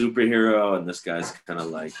yo-yo superhero, and this guy's kind of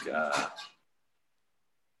like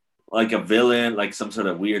like a villain, like some sort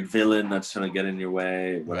of weird villain that's trying to get in your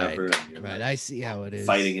way, whatever. Right. And you're Right. like I see how it is.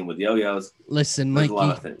 fighting him with yo-yos. Listen, There's a lot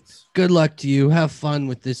Mikey, of things. good luck to you. Have fun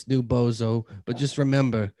with this new bozo. But just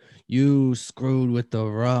remember, you screwed with the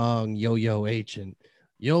wrong yo-yo agent.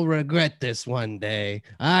 You'll regret this one day.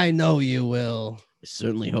 I know you will. I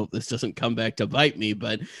certainly hope this doesn't come back to bite me,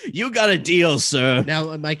 but you got a deal, sir.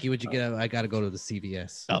 Now, Mikey, would you get? I got to go to the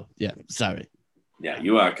CVS. Oh, yeah. Sorry. Yeah,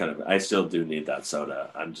 you are kind of. I still do need that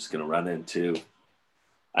soda. I'm just gonna run into.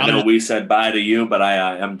 I know we said bye to you, but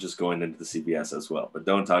I am just going into the CVS as well. But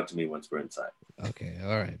don't talk to me once we're inside. Okay,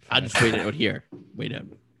 all right. I'll just wait out here. Wait out.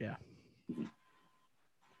 Yeah.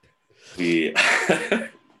 We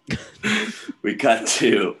we cut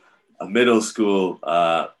to a middle school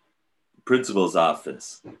principal's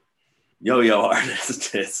office. Yo-yo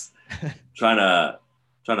artist is trying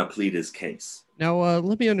to plead his case. Now,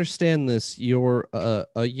 let me understand this. You're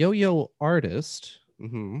a yo-yo artist,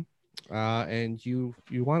 and you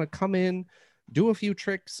want to come in, do a few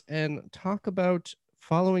tricks, and talk about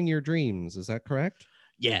following your dreams. Is that correct?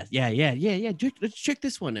 Yeah. Let's check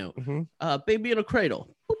this one out. Baby in a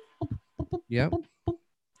cradle. Yeah.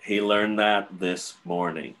 He learned that this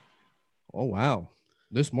morning. Oh, wow.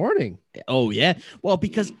 This morning. Oh, yeah. Well,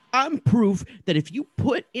 because I'm proof that if you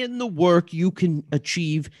put in the work, you can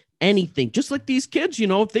achieve anything. Just like these kids,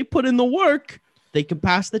 if they put in the work, they can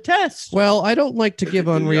pass the test. Well, I don't like to give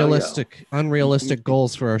unrealistic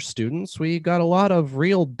goals for our students. We got a lot of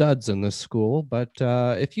real duds in this school, but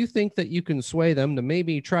if you think that you can sway them to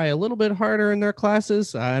maybe try a little bit harder in their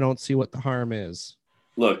classes, I don't see what the harm is.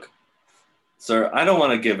 Look, sir, I don't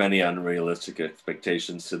want to give any unrealistic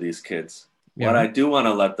expectations to these kids. Yeah. What I do want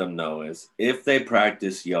to let them know is if they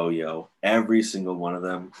practice yo-yo, every single one of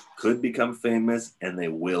them could become famous and they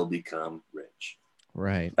will become rich.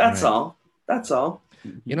 Right. That's all. That's all.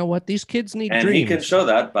 You know what? These kids need and dreams. He can show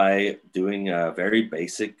that by doing a very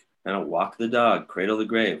basic walk the dog, cradle the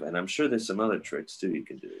grave. And I'm sure there's some other tricks too you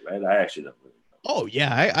can do, right? I actually don't really know. Oh,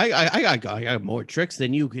 yeah. I got more tricks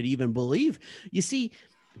than you could even believe. You see,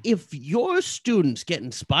 if your students get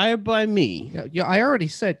inspired by me. Yeah, I already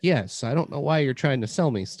said yes. I don't know why you're trying to sell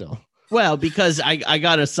me still. Well, because I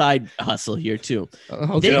got a side hustle here too.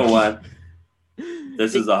 Okay. You know what?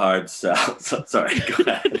 This is a hard sell. So, sorry, go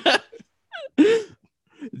ahead.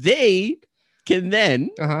 They can then,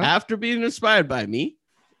 after being inspired by me,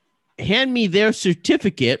 hand me their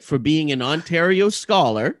certificate for being an Ontario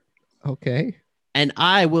scholar. Okay. And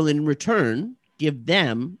I will in return give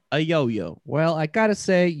them a yo-yo. Well, I gotta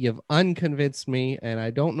say, you've unconvinced me, and I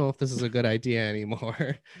don't know if this is a good idea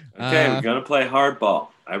anymore. Okay, we're gonna play hardball.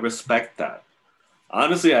 I respect that.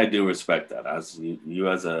 Honestly, I do respect that. As you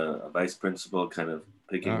as a vice principal, kind of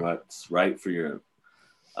picking what's right for your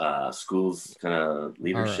school's kind of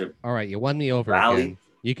leadership. All right, you won me over rally. Again.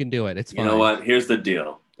 You can do it. It's fine. You know what? Here's the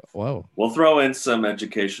deal. Whoa. We'll throw in some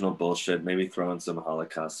educational bullshit. Maybe throw in some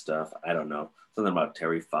Holocaust stuff. I don't know. Something about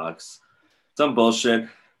Terry Fox. Some bullshit.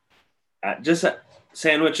 Just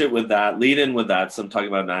sandwich it with that. Lead in with that. Some talking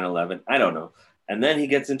about 9/11. I don't know. And then he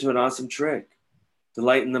gets into an awesome trick to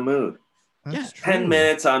lighten the mood. That's 10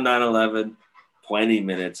 minutes on 9/11, 20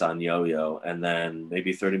 minutes on yo-yo, and then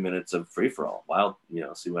maybe 30 minutes of free-for-all. Wild,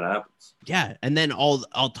 see what happens. Yeah, and then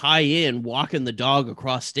I'll tie in walking the dog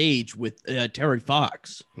across stage with Terry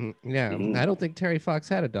Fox. Yeah, I don't think Terry Fox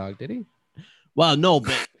had a dog, did he? Well, no,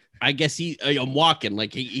 but I guess I'm walking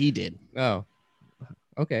like he did. Oh,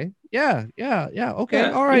 okay. Yeah. Okay.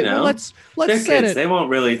 Yeah, all right. Well, let's set it. They won't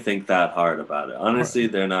really think that hard about it. Honestly,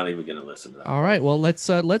 they're not even going to listen to that. All right. Well,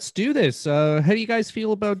 let's do this. How do you guys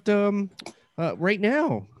feel about right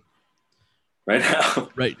now? Right now.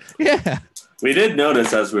 Right. Yeah. We did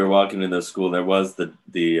notice as we were walking into school, there was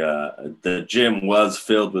the gym was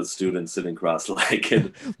filled with students sitting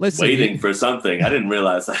cross-legged, waiting for something. I didn't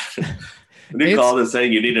realize that. When you called and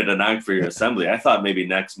saying you needed an act for your assembly, I thought maybe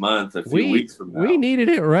next month, a few weeks from now. We needed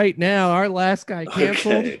it right now. Our last guy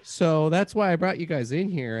canceled, so that's why I brought you guys in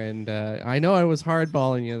here. And I know I was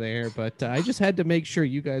hardballing you there, but I just had to make sure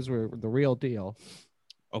you guys were the real deal.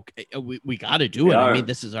 Okay, we got to do it. I mean,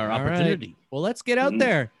 this is our opportunity. Right. Well, let's get out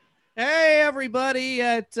there. Hey, everybody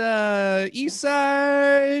at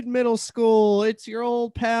Eastside Middle School. It's your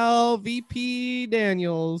old pal, VP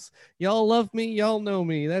Daniels. Y'all love me. Y'all know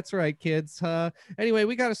me. That's right, kids. Anyway,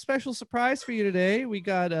 we got a special surprise for you today. We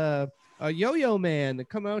got a yo-yo man to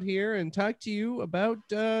come out here and talk to you about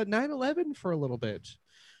 9/11 for a little bit.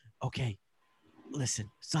 Okay. Listen,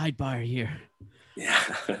 sidebar here. Yeah.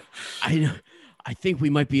 I think we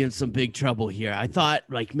might be in some big trouble here. I thought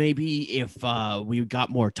like maybe if we got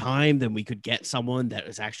more time, then we could get someone that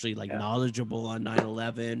is actually like knowledgeable on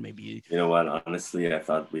 9/11. Maybe. You know what? Honestly, I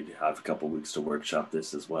thought we'd have a couple weeks to workshop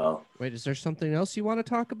this as well. Wait, is there something else you want to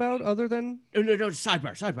talk about other than? No.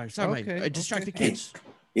 Sidebar. Okay, I distract the okay. kids.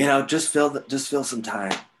 You know, just fill some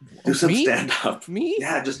time. Do some stand up. Me?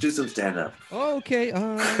 Yeah, just do some stand up. Oh, okay.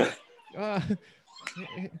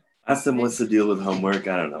 Ask them what's the deal with homework.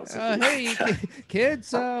 I don't know. Hey,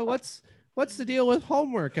 kids, what's the deal with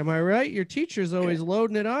homework? Am I right? Your teacher's always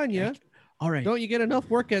loading it on you. All right. Don't you get enough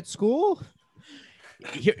work at school?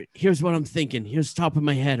 Here's what I'm thinking. Here's the top of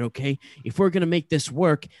my head. Okay, if we're gonna make this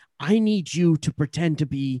work, I need you to pretend to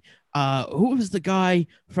be who was the guy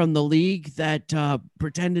from the league that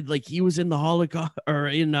pretended like he was in the Holocaust or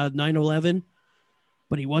in 9/11,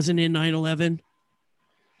 but he wasn't in 9/11.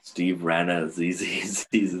 Steve Ranazizi.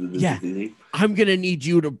 Yeah, I'm gonna need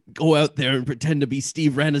you to go out there and pretend to be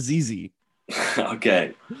Steve Ranazizi.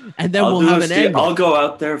 Okay. And then we'll have an angle. I'll go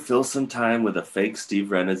out there, fill some time with a fake Steve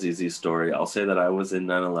Ranazizi story. I'll say that I was in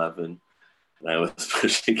 9/11 and I was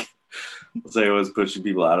pushing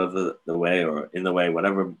people out of the way or in the way,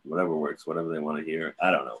 whatever works, whatever they want to hear. I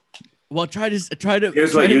don't know. Well, try to.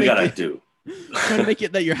 Here's what you gotta do. Try to make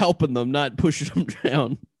it that you're helping them, not pushing them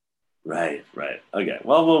down. Right. Okay.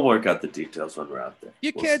 Well, we'll work out the details when we're out there.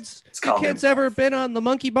 You kids ever been on the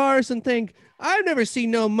monkey bars and think, I've never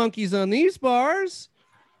seen no monkeys on these bars?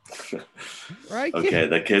 Right? Okay,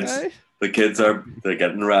 the kids they're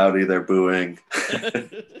getting rowdy, they're booing.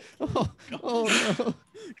 oh no.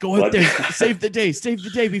 Go out there, save the day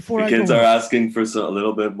before the kids are asking for a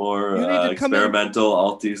little bit more experimental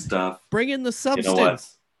alty stuff. Bring in the substance. You know what?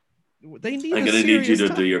 They need. I'm gonna need you to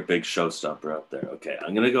do your big showstopper out there. Okay,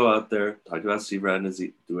 I'm gonna go out there, talk about Steve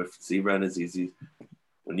Ranazizi, do it for Steve Ranazizi.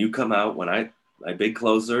 When you come out, my big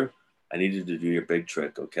closer, I need you to do your big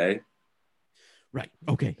trick. Okay. Right.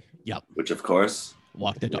 Okay. Yep. Which of course,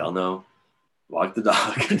 walk the dog. We all know, walk the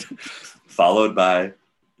dog, followed by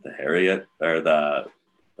the Harriet or the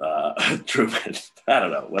Truman. I don't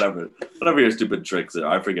know. Whatever your stupid tricks are.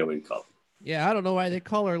 I forget what you call them. Yeah, I don't know why they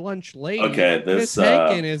call her lunch lady. Okay, Miss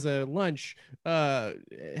Hankin is a lunch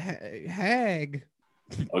hag.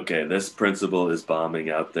 Okay, this principal is bombing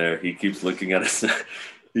out there. He keeps looking at us.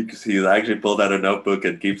 He's actually pulled out a notebook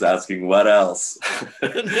and keeps asking, what else?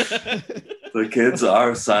 The kids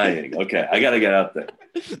are sighing. Okay, I got to get out there.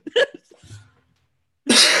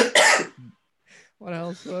 What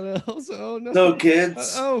else? Oh, no. No,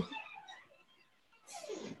 kids. Oh.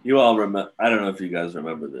 You all remember, I don't know if you guys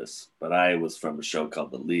remember this, but I was from a show called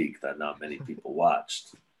The League that not many people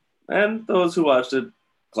watched. And those who watched it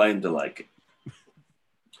claimed to like it.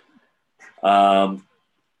 I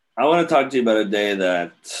want to talk to you about a day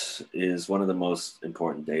that is one of the most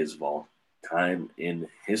important days of all time in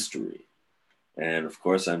history. And of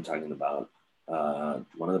course, I'm talking about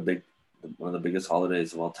one of the biggest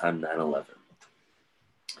holidays of all time, 9/11.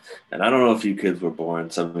 And I don't know if you kids were born,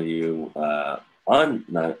 some of you,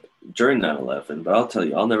 during 9/11, but I'll tell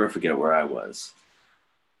you, I'll never forget where I was.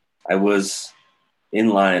 I was in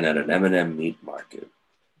line at an M&M meat market,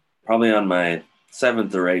 probably on my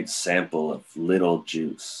 7th or 8th sample of Little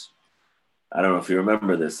Juice. I don't know if you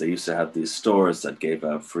remember this. They used to have these stores that gave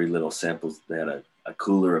out free little samples. They had a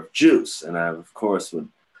cooler of juice, and I, of course, would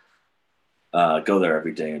go there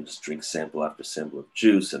every day and just drink sample after sample of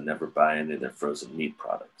juice and never buy any of their frozen meat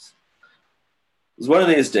products. It was one of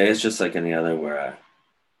these days, just like any other, where a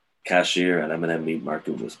cashier at M&M Meat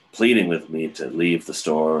Market was pleading with me to leave the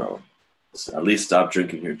store or at least stop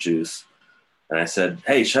drinking her juice. And I said,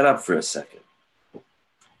 hey, shut up for a second.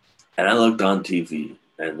 And I looked on TV,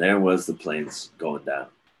 and there was the planes going down.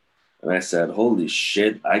 And I said, holy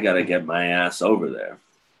shit, I got to get my ass over there.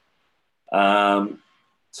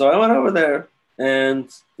 So I went over there, and,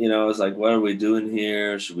 I was like, what are we doing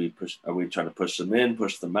here? Are we trying to push them in,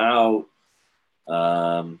 push them out?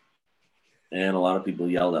 And a lot of people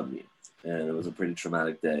yelled at me, and it was a pretty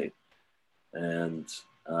traumatic day. And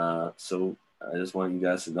so I just want you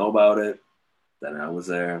guys to know about it, that I was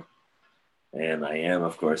there. And I am,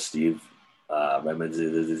 of course, Steve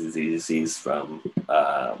Ranazizi from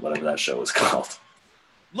whatever that show was called.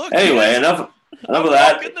 Look, anyway, enough of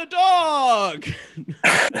that. Walking the dog.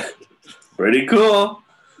 Pretty cool.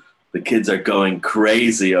 The kids are going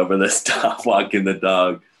crazy over this dog walking the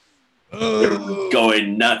dog. They're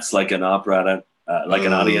going nuts like an opera, like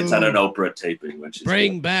an audience at an Oprah taping. When she's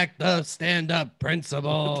bring back the stand-up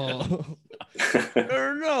principle.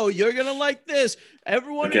 No, you're gonna like this.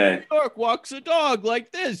 Everyone in New York walks a dog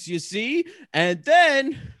like this, you see, and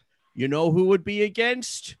then you know who would be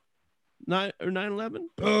against 9/11?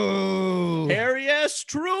 Oh, Harry S.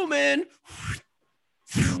 Truman.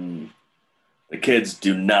 The kids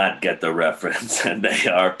do not get the reference, and they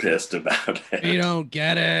are pissed about it. you don't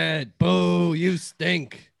get it. Boo, you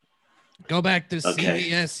stink. Go back to Okay.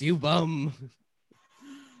 CVS, you bum.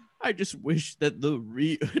 I just wish that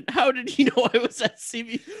how did he know I was at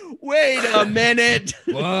CB? Wait a minute.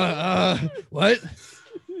 What?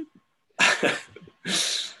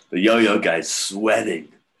 The yo-yo guy's sweating,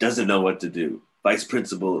 doesn't know what to do. Vice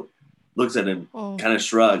principal looks at him, kind of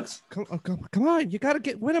shrugs. Come on, you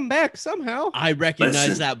gotta win him back somehow. I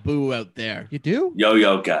recognize that boo out there. You do?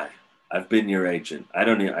 Yo-yo guy, I've been your agent.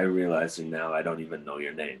 I'm realizing now I don't even know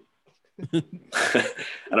your name. I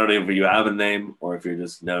don't know if you have a name or if you're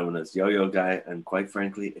just known as Yo-Yo Guy, and quite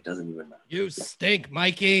frankly, it doesn't even matter. You stink,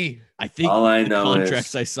 Mikey. I think all I the know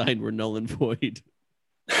contracts I signed were null and void.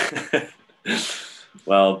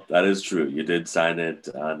 Well, that is true. You did sign it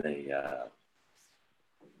on a.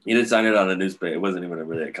 You did sign it on a newspaper. It wasn't even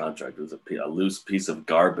really a contract. It was a loose piece of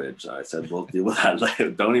garbage. I said, "We'll deal with that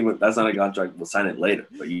later. Don't even. That's not a contract. We'll sign it later."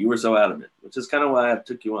 But you were so adamant, which is kind of why I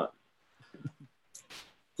took you on.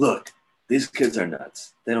 Look. These kids are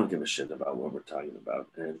nuts. They don't give a shit about what we're talking about.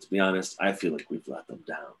 And to be honest, I feel like we've let them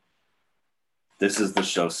down. This is the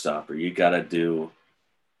showstopper. You got to do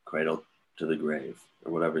cradle to the grave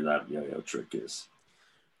or whatever that yo-yo trick is.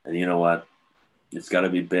 And you know what? It's got to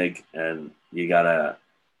be big. And you got to,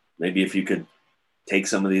 maybe if you could take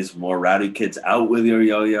some of these more rowdy kids out with your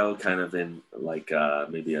yo-yo, kind of in like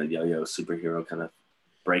maybe a yo-yo superhero kind of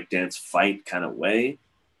breakdance fight kind of way,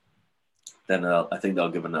 then I think they'll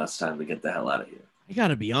give us time to get the hell out of here. I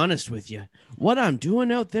gotta be honest with you. What I'm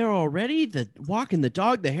doing out there already, the walking the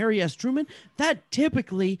dog, the Harry S. Truman, that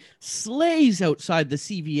typically slays outside the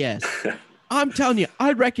CVS. I'm telling you,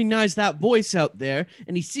 I recognize that voice out there,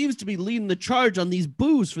 and he seems to be leading the charge on these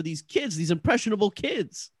boos for these kids, these impressionable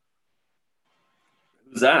kids.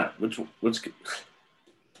 Who's that? Which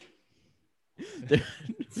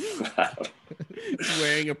Wow.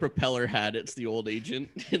 Wearing a propeller hat. It's the old agent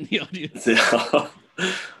in the audience.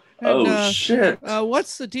 Shit.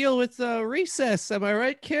 What's the deal with recess? Am I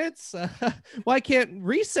right, kids? Why can't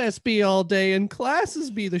recess be all day and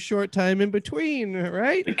classes be the short time in between,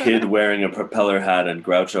 right? The kid wearing a propeller hat and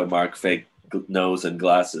Groucho Marx fake nose and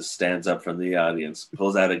glasses stands up from the audience,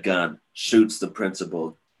 pulls out a gun, shoots the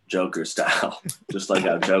principal Joker style, just like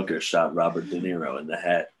how Joker shot Robert De Niro in the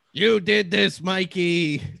head. You did this,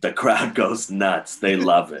 Mikey. The crowd goes nuts. They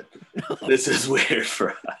love it. This is weird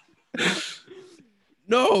for us.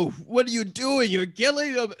 No, what are you doing? You're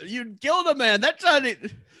killing him. You killed a man. That's not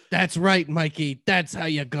it. That's right, Mikey. That's how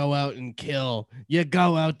you go out and kill. You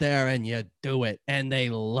go out there and you do it, and they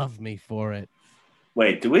love me for it.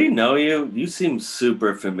 Wait, do we know you? You seem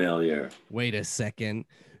super familiar. Wait a second.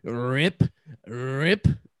 Rip.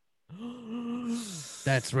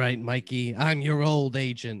 That's right, Mikey. I'm your old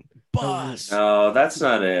agent. Boss. No, that's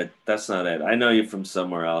not it. I know you from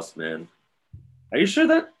somewhere else, man. Are you sure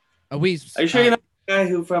that? Are you sure you're not the guy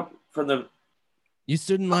who from the... You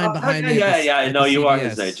stood in line behind me. Yeah. No, you are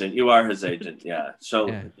his agent. Yeah. So,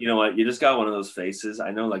 yeah. You know what? You just got one of those faces. I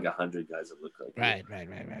know like 100 guys that look like Right.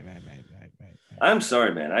 I'm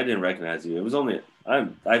sorry, man. I didn't recognize you. It was only...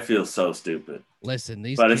 I feel so stupid. Listen,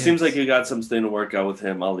 But kids... it seems like you got something to work out with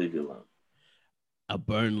him. I'll leave you alone. A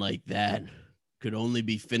burn like that could only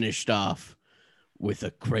be finished off with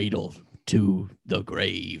a cradle to the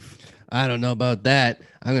grave. I don't know about that.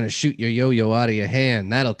 I'm going to shoot your yo-yo out of your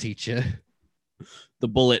hand. That'll teach you. The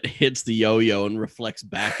bullet hits the yo-yo and reflects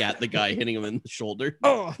back at the guy hitting him in the shoulder.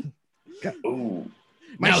 Oh, ooh.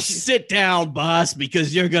 Now sit down, boss,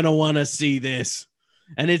 because you're going to want to see this.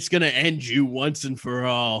 And it's going to end you once and for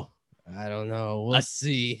all. I don't know. We'll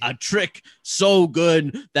see. A trick so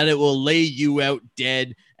good that it will lay you out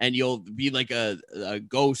dead and you'll be like a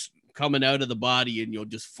ghost coming out of the body and you'll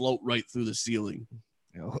just float right through the ceiling.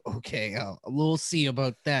 Okay, we'll see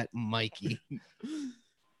about that, Mikey.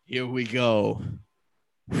 Here we go.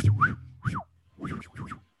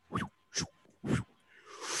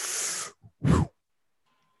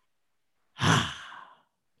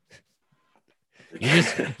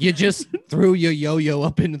 You just threw your yo-yo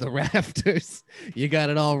up into the rafters. You got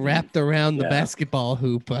it all wrapped around the basketball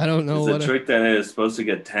hoop. I don't know. Is it a trick that is supposed to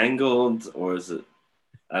get tangled, or is it?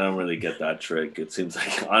 I don't really get that trick. It seems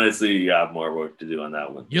like, honestly, you have more work to do on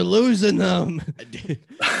that one. You're losing them.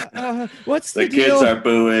 What's the deal? Kids are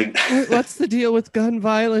booing. What's the deal with gun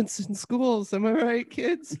violence in schools? Am I right,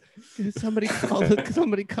 kids? Somebody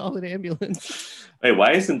call an ambulance. Hey,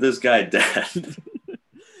 why isn't this guy dead?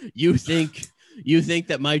 You think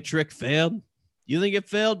that my trick failed? You think it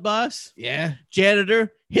failed, boss? Yeah.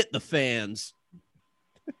 Janitor, hit the fans.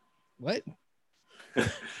 What?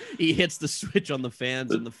 He hits the switch on the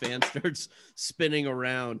fans, and the fan starts spinning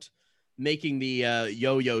around, making the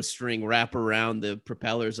yo-yo string wrap around the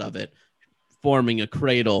propellers of it, forming a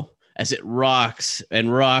cradle as it rocks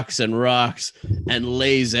and rocks and rocks and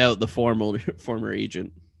lays out the former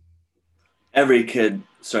agent. Every kid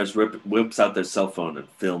whips out their cell phone and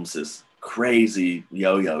films this crazy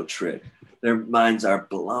yo-yo trick. Their minds are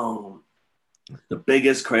blown. The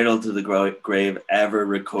biggest cradle to the grave ever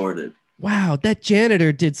recorded. Wow, that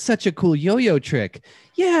janitor did such a cool yo-yo trick.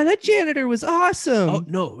 Yeah, that janitor was awesome. Oh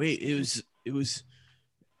no, wait, it was.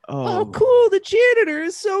 Oh, cool! The janitor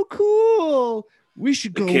is so cool. We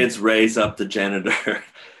should go. The kids raise up the janitor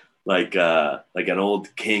like an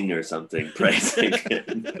old king or something, praising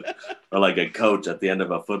him, or like a coach at the end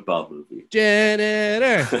of a football movie.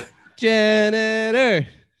 Janitor, janitor.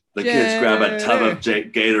 The kids grab a tub of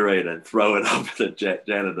Gatorade and throw it over the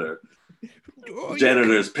janitor. The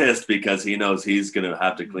janitor's pissed because he knows he's going to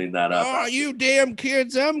have to clean that up. Oh, you damn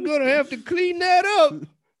kids, I'm going to have to clean that up.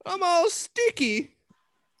 I'm all sticky.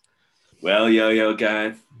 Well, yo-yo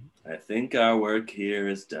guy, I think our work here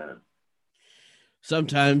is done.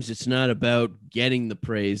 Sometimes it's not about getting the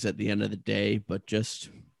praise at the end of the day, but just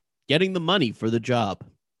getting the money for the job.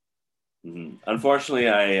 Mm-hmm. Unfortunately,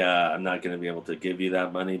 I'm not going to be able to give you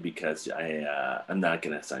that money because I'm not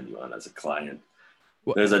going to sign you on as a client.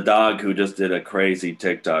 What? There's a dog who just did a crazy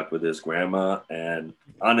TikTok with his grandma, and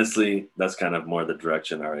honestly, that's kind of more the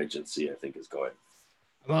direction our agency, I think, is going.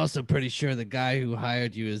 I'm also pretty sure the guy who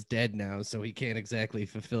hired you is dead now, so he can't exactly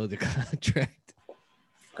fulfill the contract.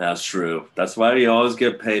 That's true. That's why you always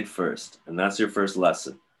get paid first, and that's your first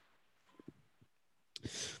lesson.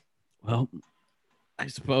 Well, I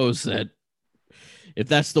suppose that if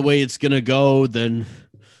that's the way it's going to go, then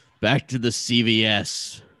back to the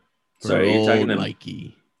CVS. So are you talking to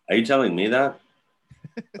Mikey? Are you telling me that?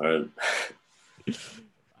 Or...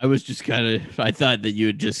 I was just I thought that you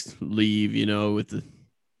would just leave,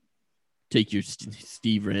 take your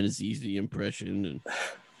Steve Rannazzisi impression and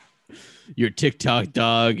your TikTok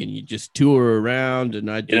dog, and you just tour around. And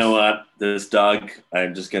you know what? This dog,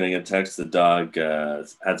 I'm just getting a text. The dog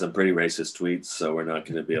had some pretty racist tweets, so we're not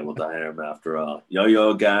going to be able to hire him after all.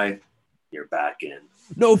 Yo-yo guy, you're back in.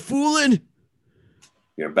 No fooling.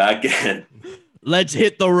 You're back in. Let's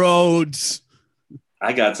hit the roads.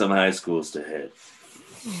 I got some high schools to hit.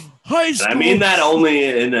 High school. I mean that only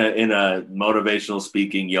in a motivational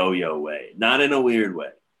speaking yo-yo way, not in a weird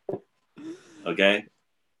way. Okay?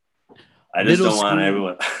 I just don't want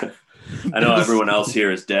everyone. I know everyone else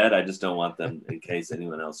here is dead. I just don't want them in case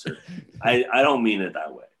anyone else heard. I don't mean it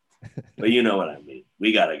that way, but you know what I mean.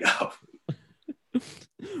 We gotta go.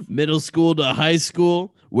 Middle school to high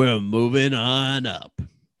school. We're moving on up.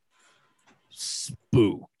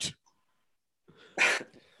 Spooked.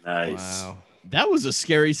 Nice. Wow. That was a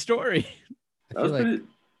scary story. I feel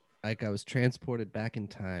like I was transported back in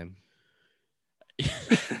time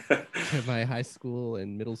to my high school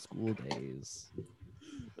and middle school days.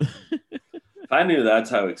 If I knew that's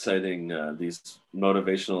how exciting these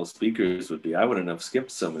motivational speakers would be, I wouldn't have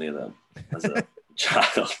skipped so many of them as a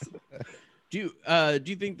child. Do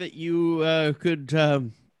you think that you could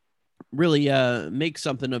really make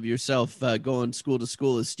something of yourself going school to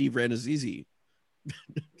school as Steve Rannazzisi?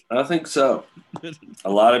 I think so.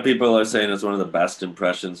 A lot of people are saying it's one of the best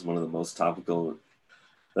impressions, one of the most topical.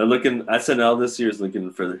 They're looking. SNL this year is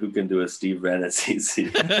looking for who can do a Steve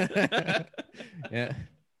Rannazzisi. Yeah,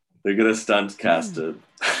 they're gonna stunt cast it.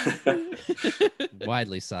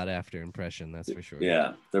 Widely sought after impression, that's for sure.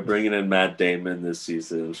 Yeah, they're bringing in Matt Damon this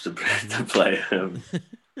season to play him.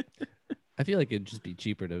 I feel like it'd just be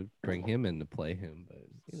cheaper to bring him in to play him, but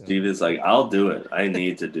Steve is like, I'll do it. I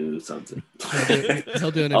need to do something.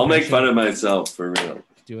 He'll do an I'll make fun of myself for real.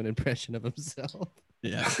 Do an impression of himself.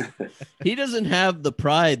 Yeah. He doesn't have the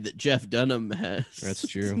pride that Jeff Dunham has. That's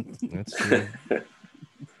true. That's true.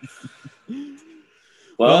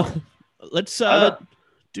 Well, let's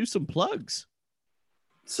do some plugs.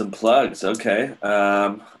 Some plugs. Okay.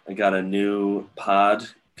 I got a new pod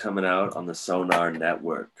coming out on the Sonar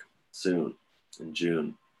Network soon in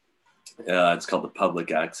June. It's called the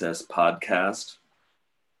Public Access Podcast.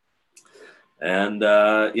 And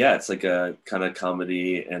it's like a kind of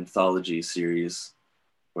comedy anthology series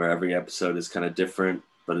where every episode is kind of different,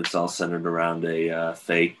 but it's all centered around a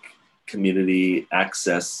fake community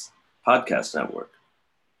access podcast network.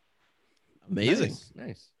 Amazing.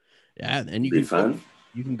 Nice. Yeah, and you be can fun.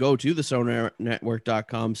 you can go to the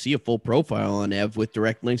sonarnetwork.com, see a full profile on Ev with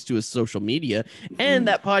direct links to his social media. And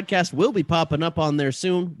that podcast will be popping up on there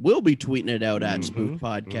soon. We'll be tweeting it out at Spooked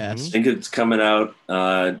Podcast. I think it's coming out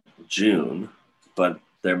June, but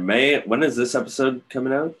when is this episode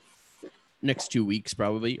coming out? Next 2 weeks,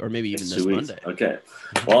 probably, or maybe even this Monday. Okay.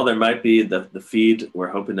 Well, there might be the feed. We're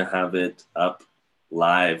hoping to have it up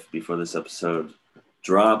live before this episode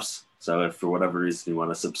drops. So if for whatever reason you want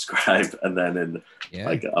to subscribe and then in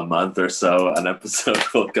like a month or so an episode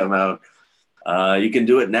will come out, you can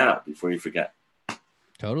do it now before you forget.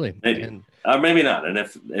 Totally. Maybe. Or maybe not. And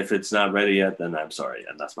if it's not ready yet, then I'm sorry,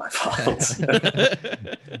 and that's my fault.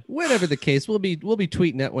 Whatever the case, we'll be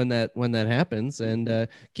tweeting that when that happens, and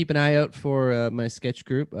keep an eye out for my sketch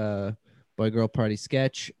group, Boy Girl Party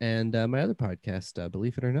Sketch, and my other podcast,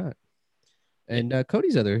 Believe It or Not, and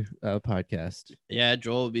Cody's other podcast. Yeah,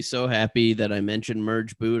 Joel will be so happy that I mentioned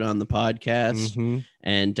Merge Boot on the podcast,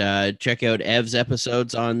 and check out Ev's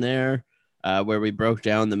episodes on there. Where we broke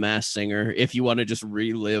down The Masked Singer, if you want to just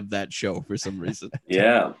relive that show for some reason.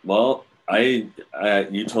 Yeah, well,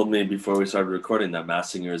 you told me before we started recording that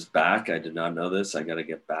Masked Singer is back. I did not know this. I got to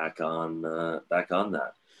get back on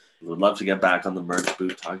that. Would love to get back on the Merch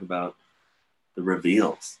Boot, talk about the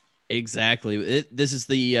reveals. Exactly. This is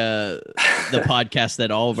the podcast that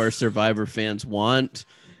all of our Survivor fans want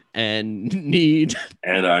and need,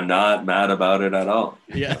 and are not mad about it at all.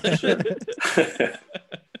 Yeah.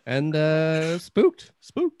 And spooked.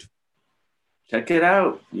 Check it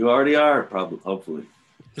out. You already are, probably, hopefully.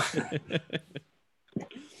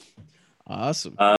 Awesome.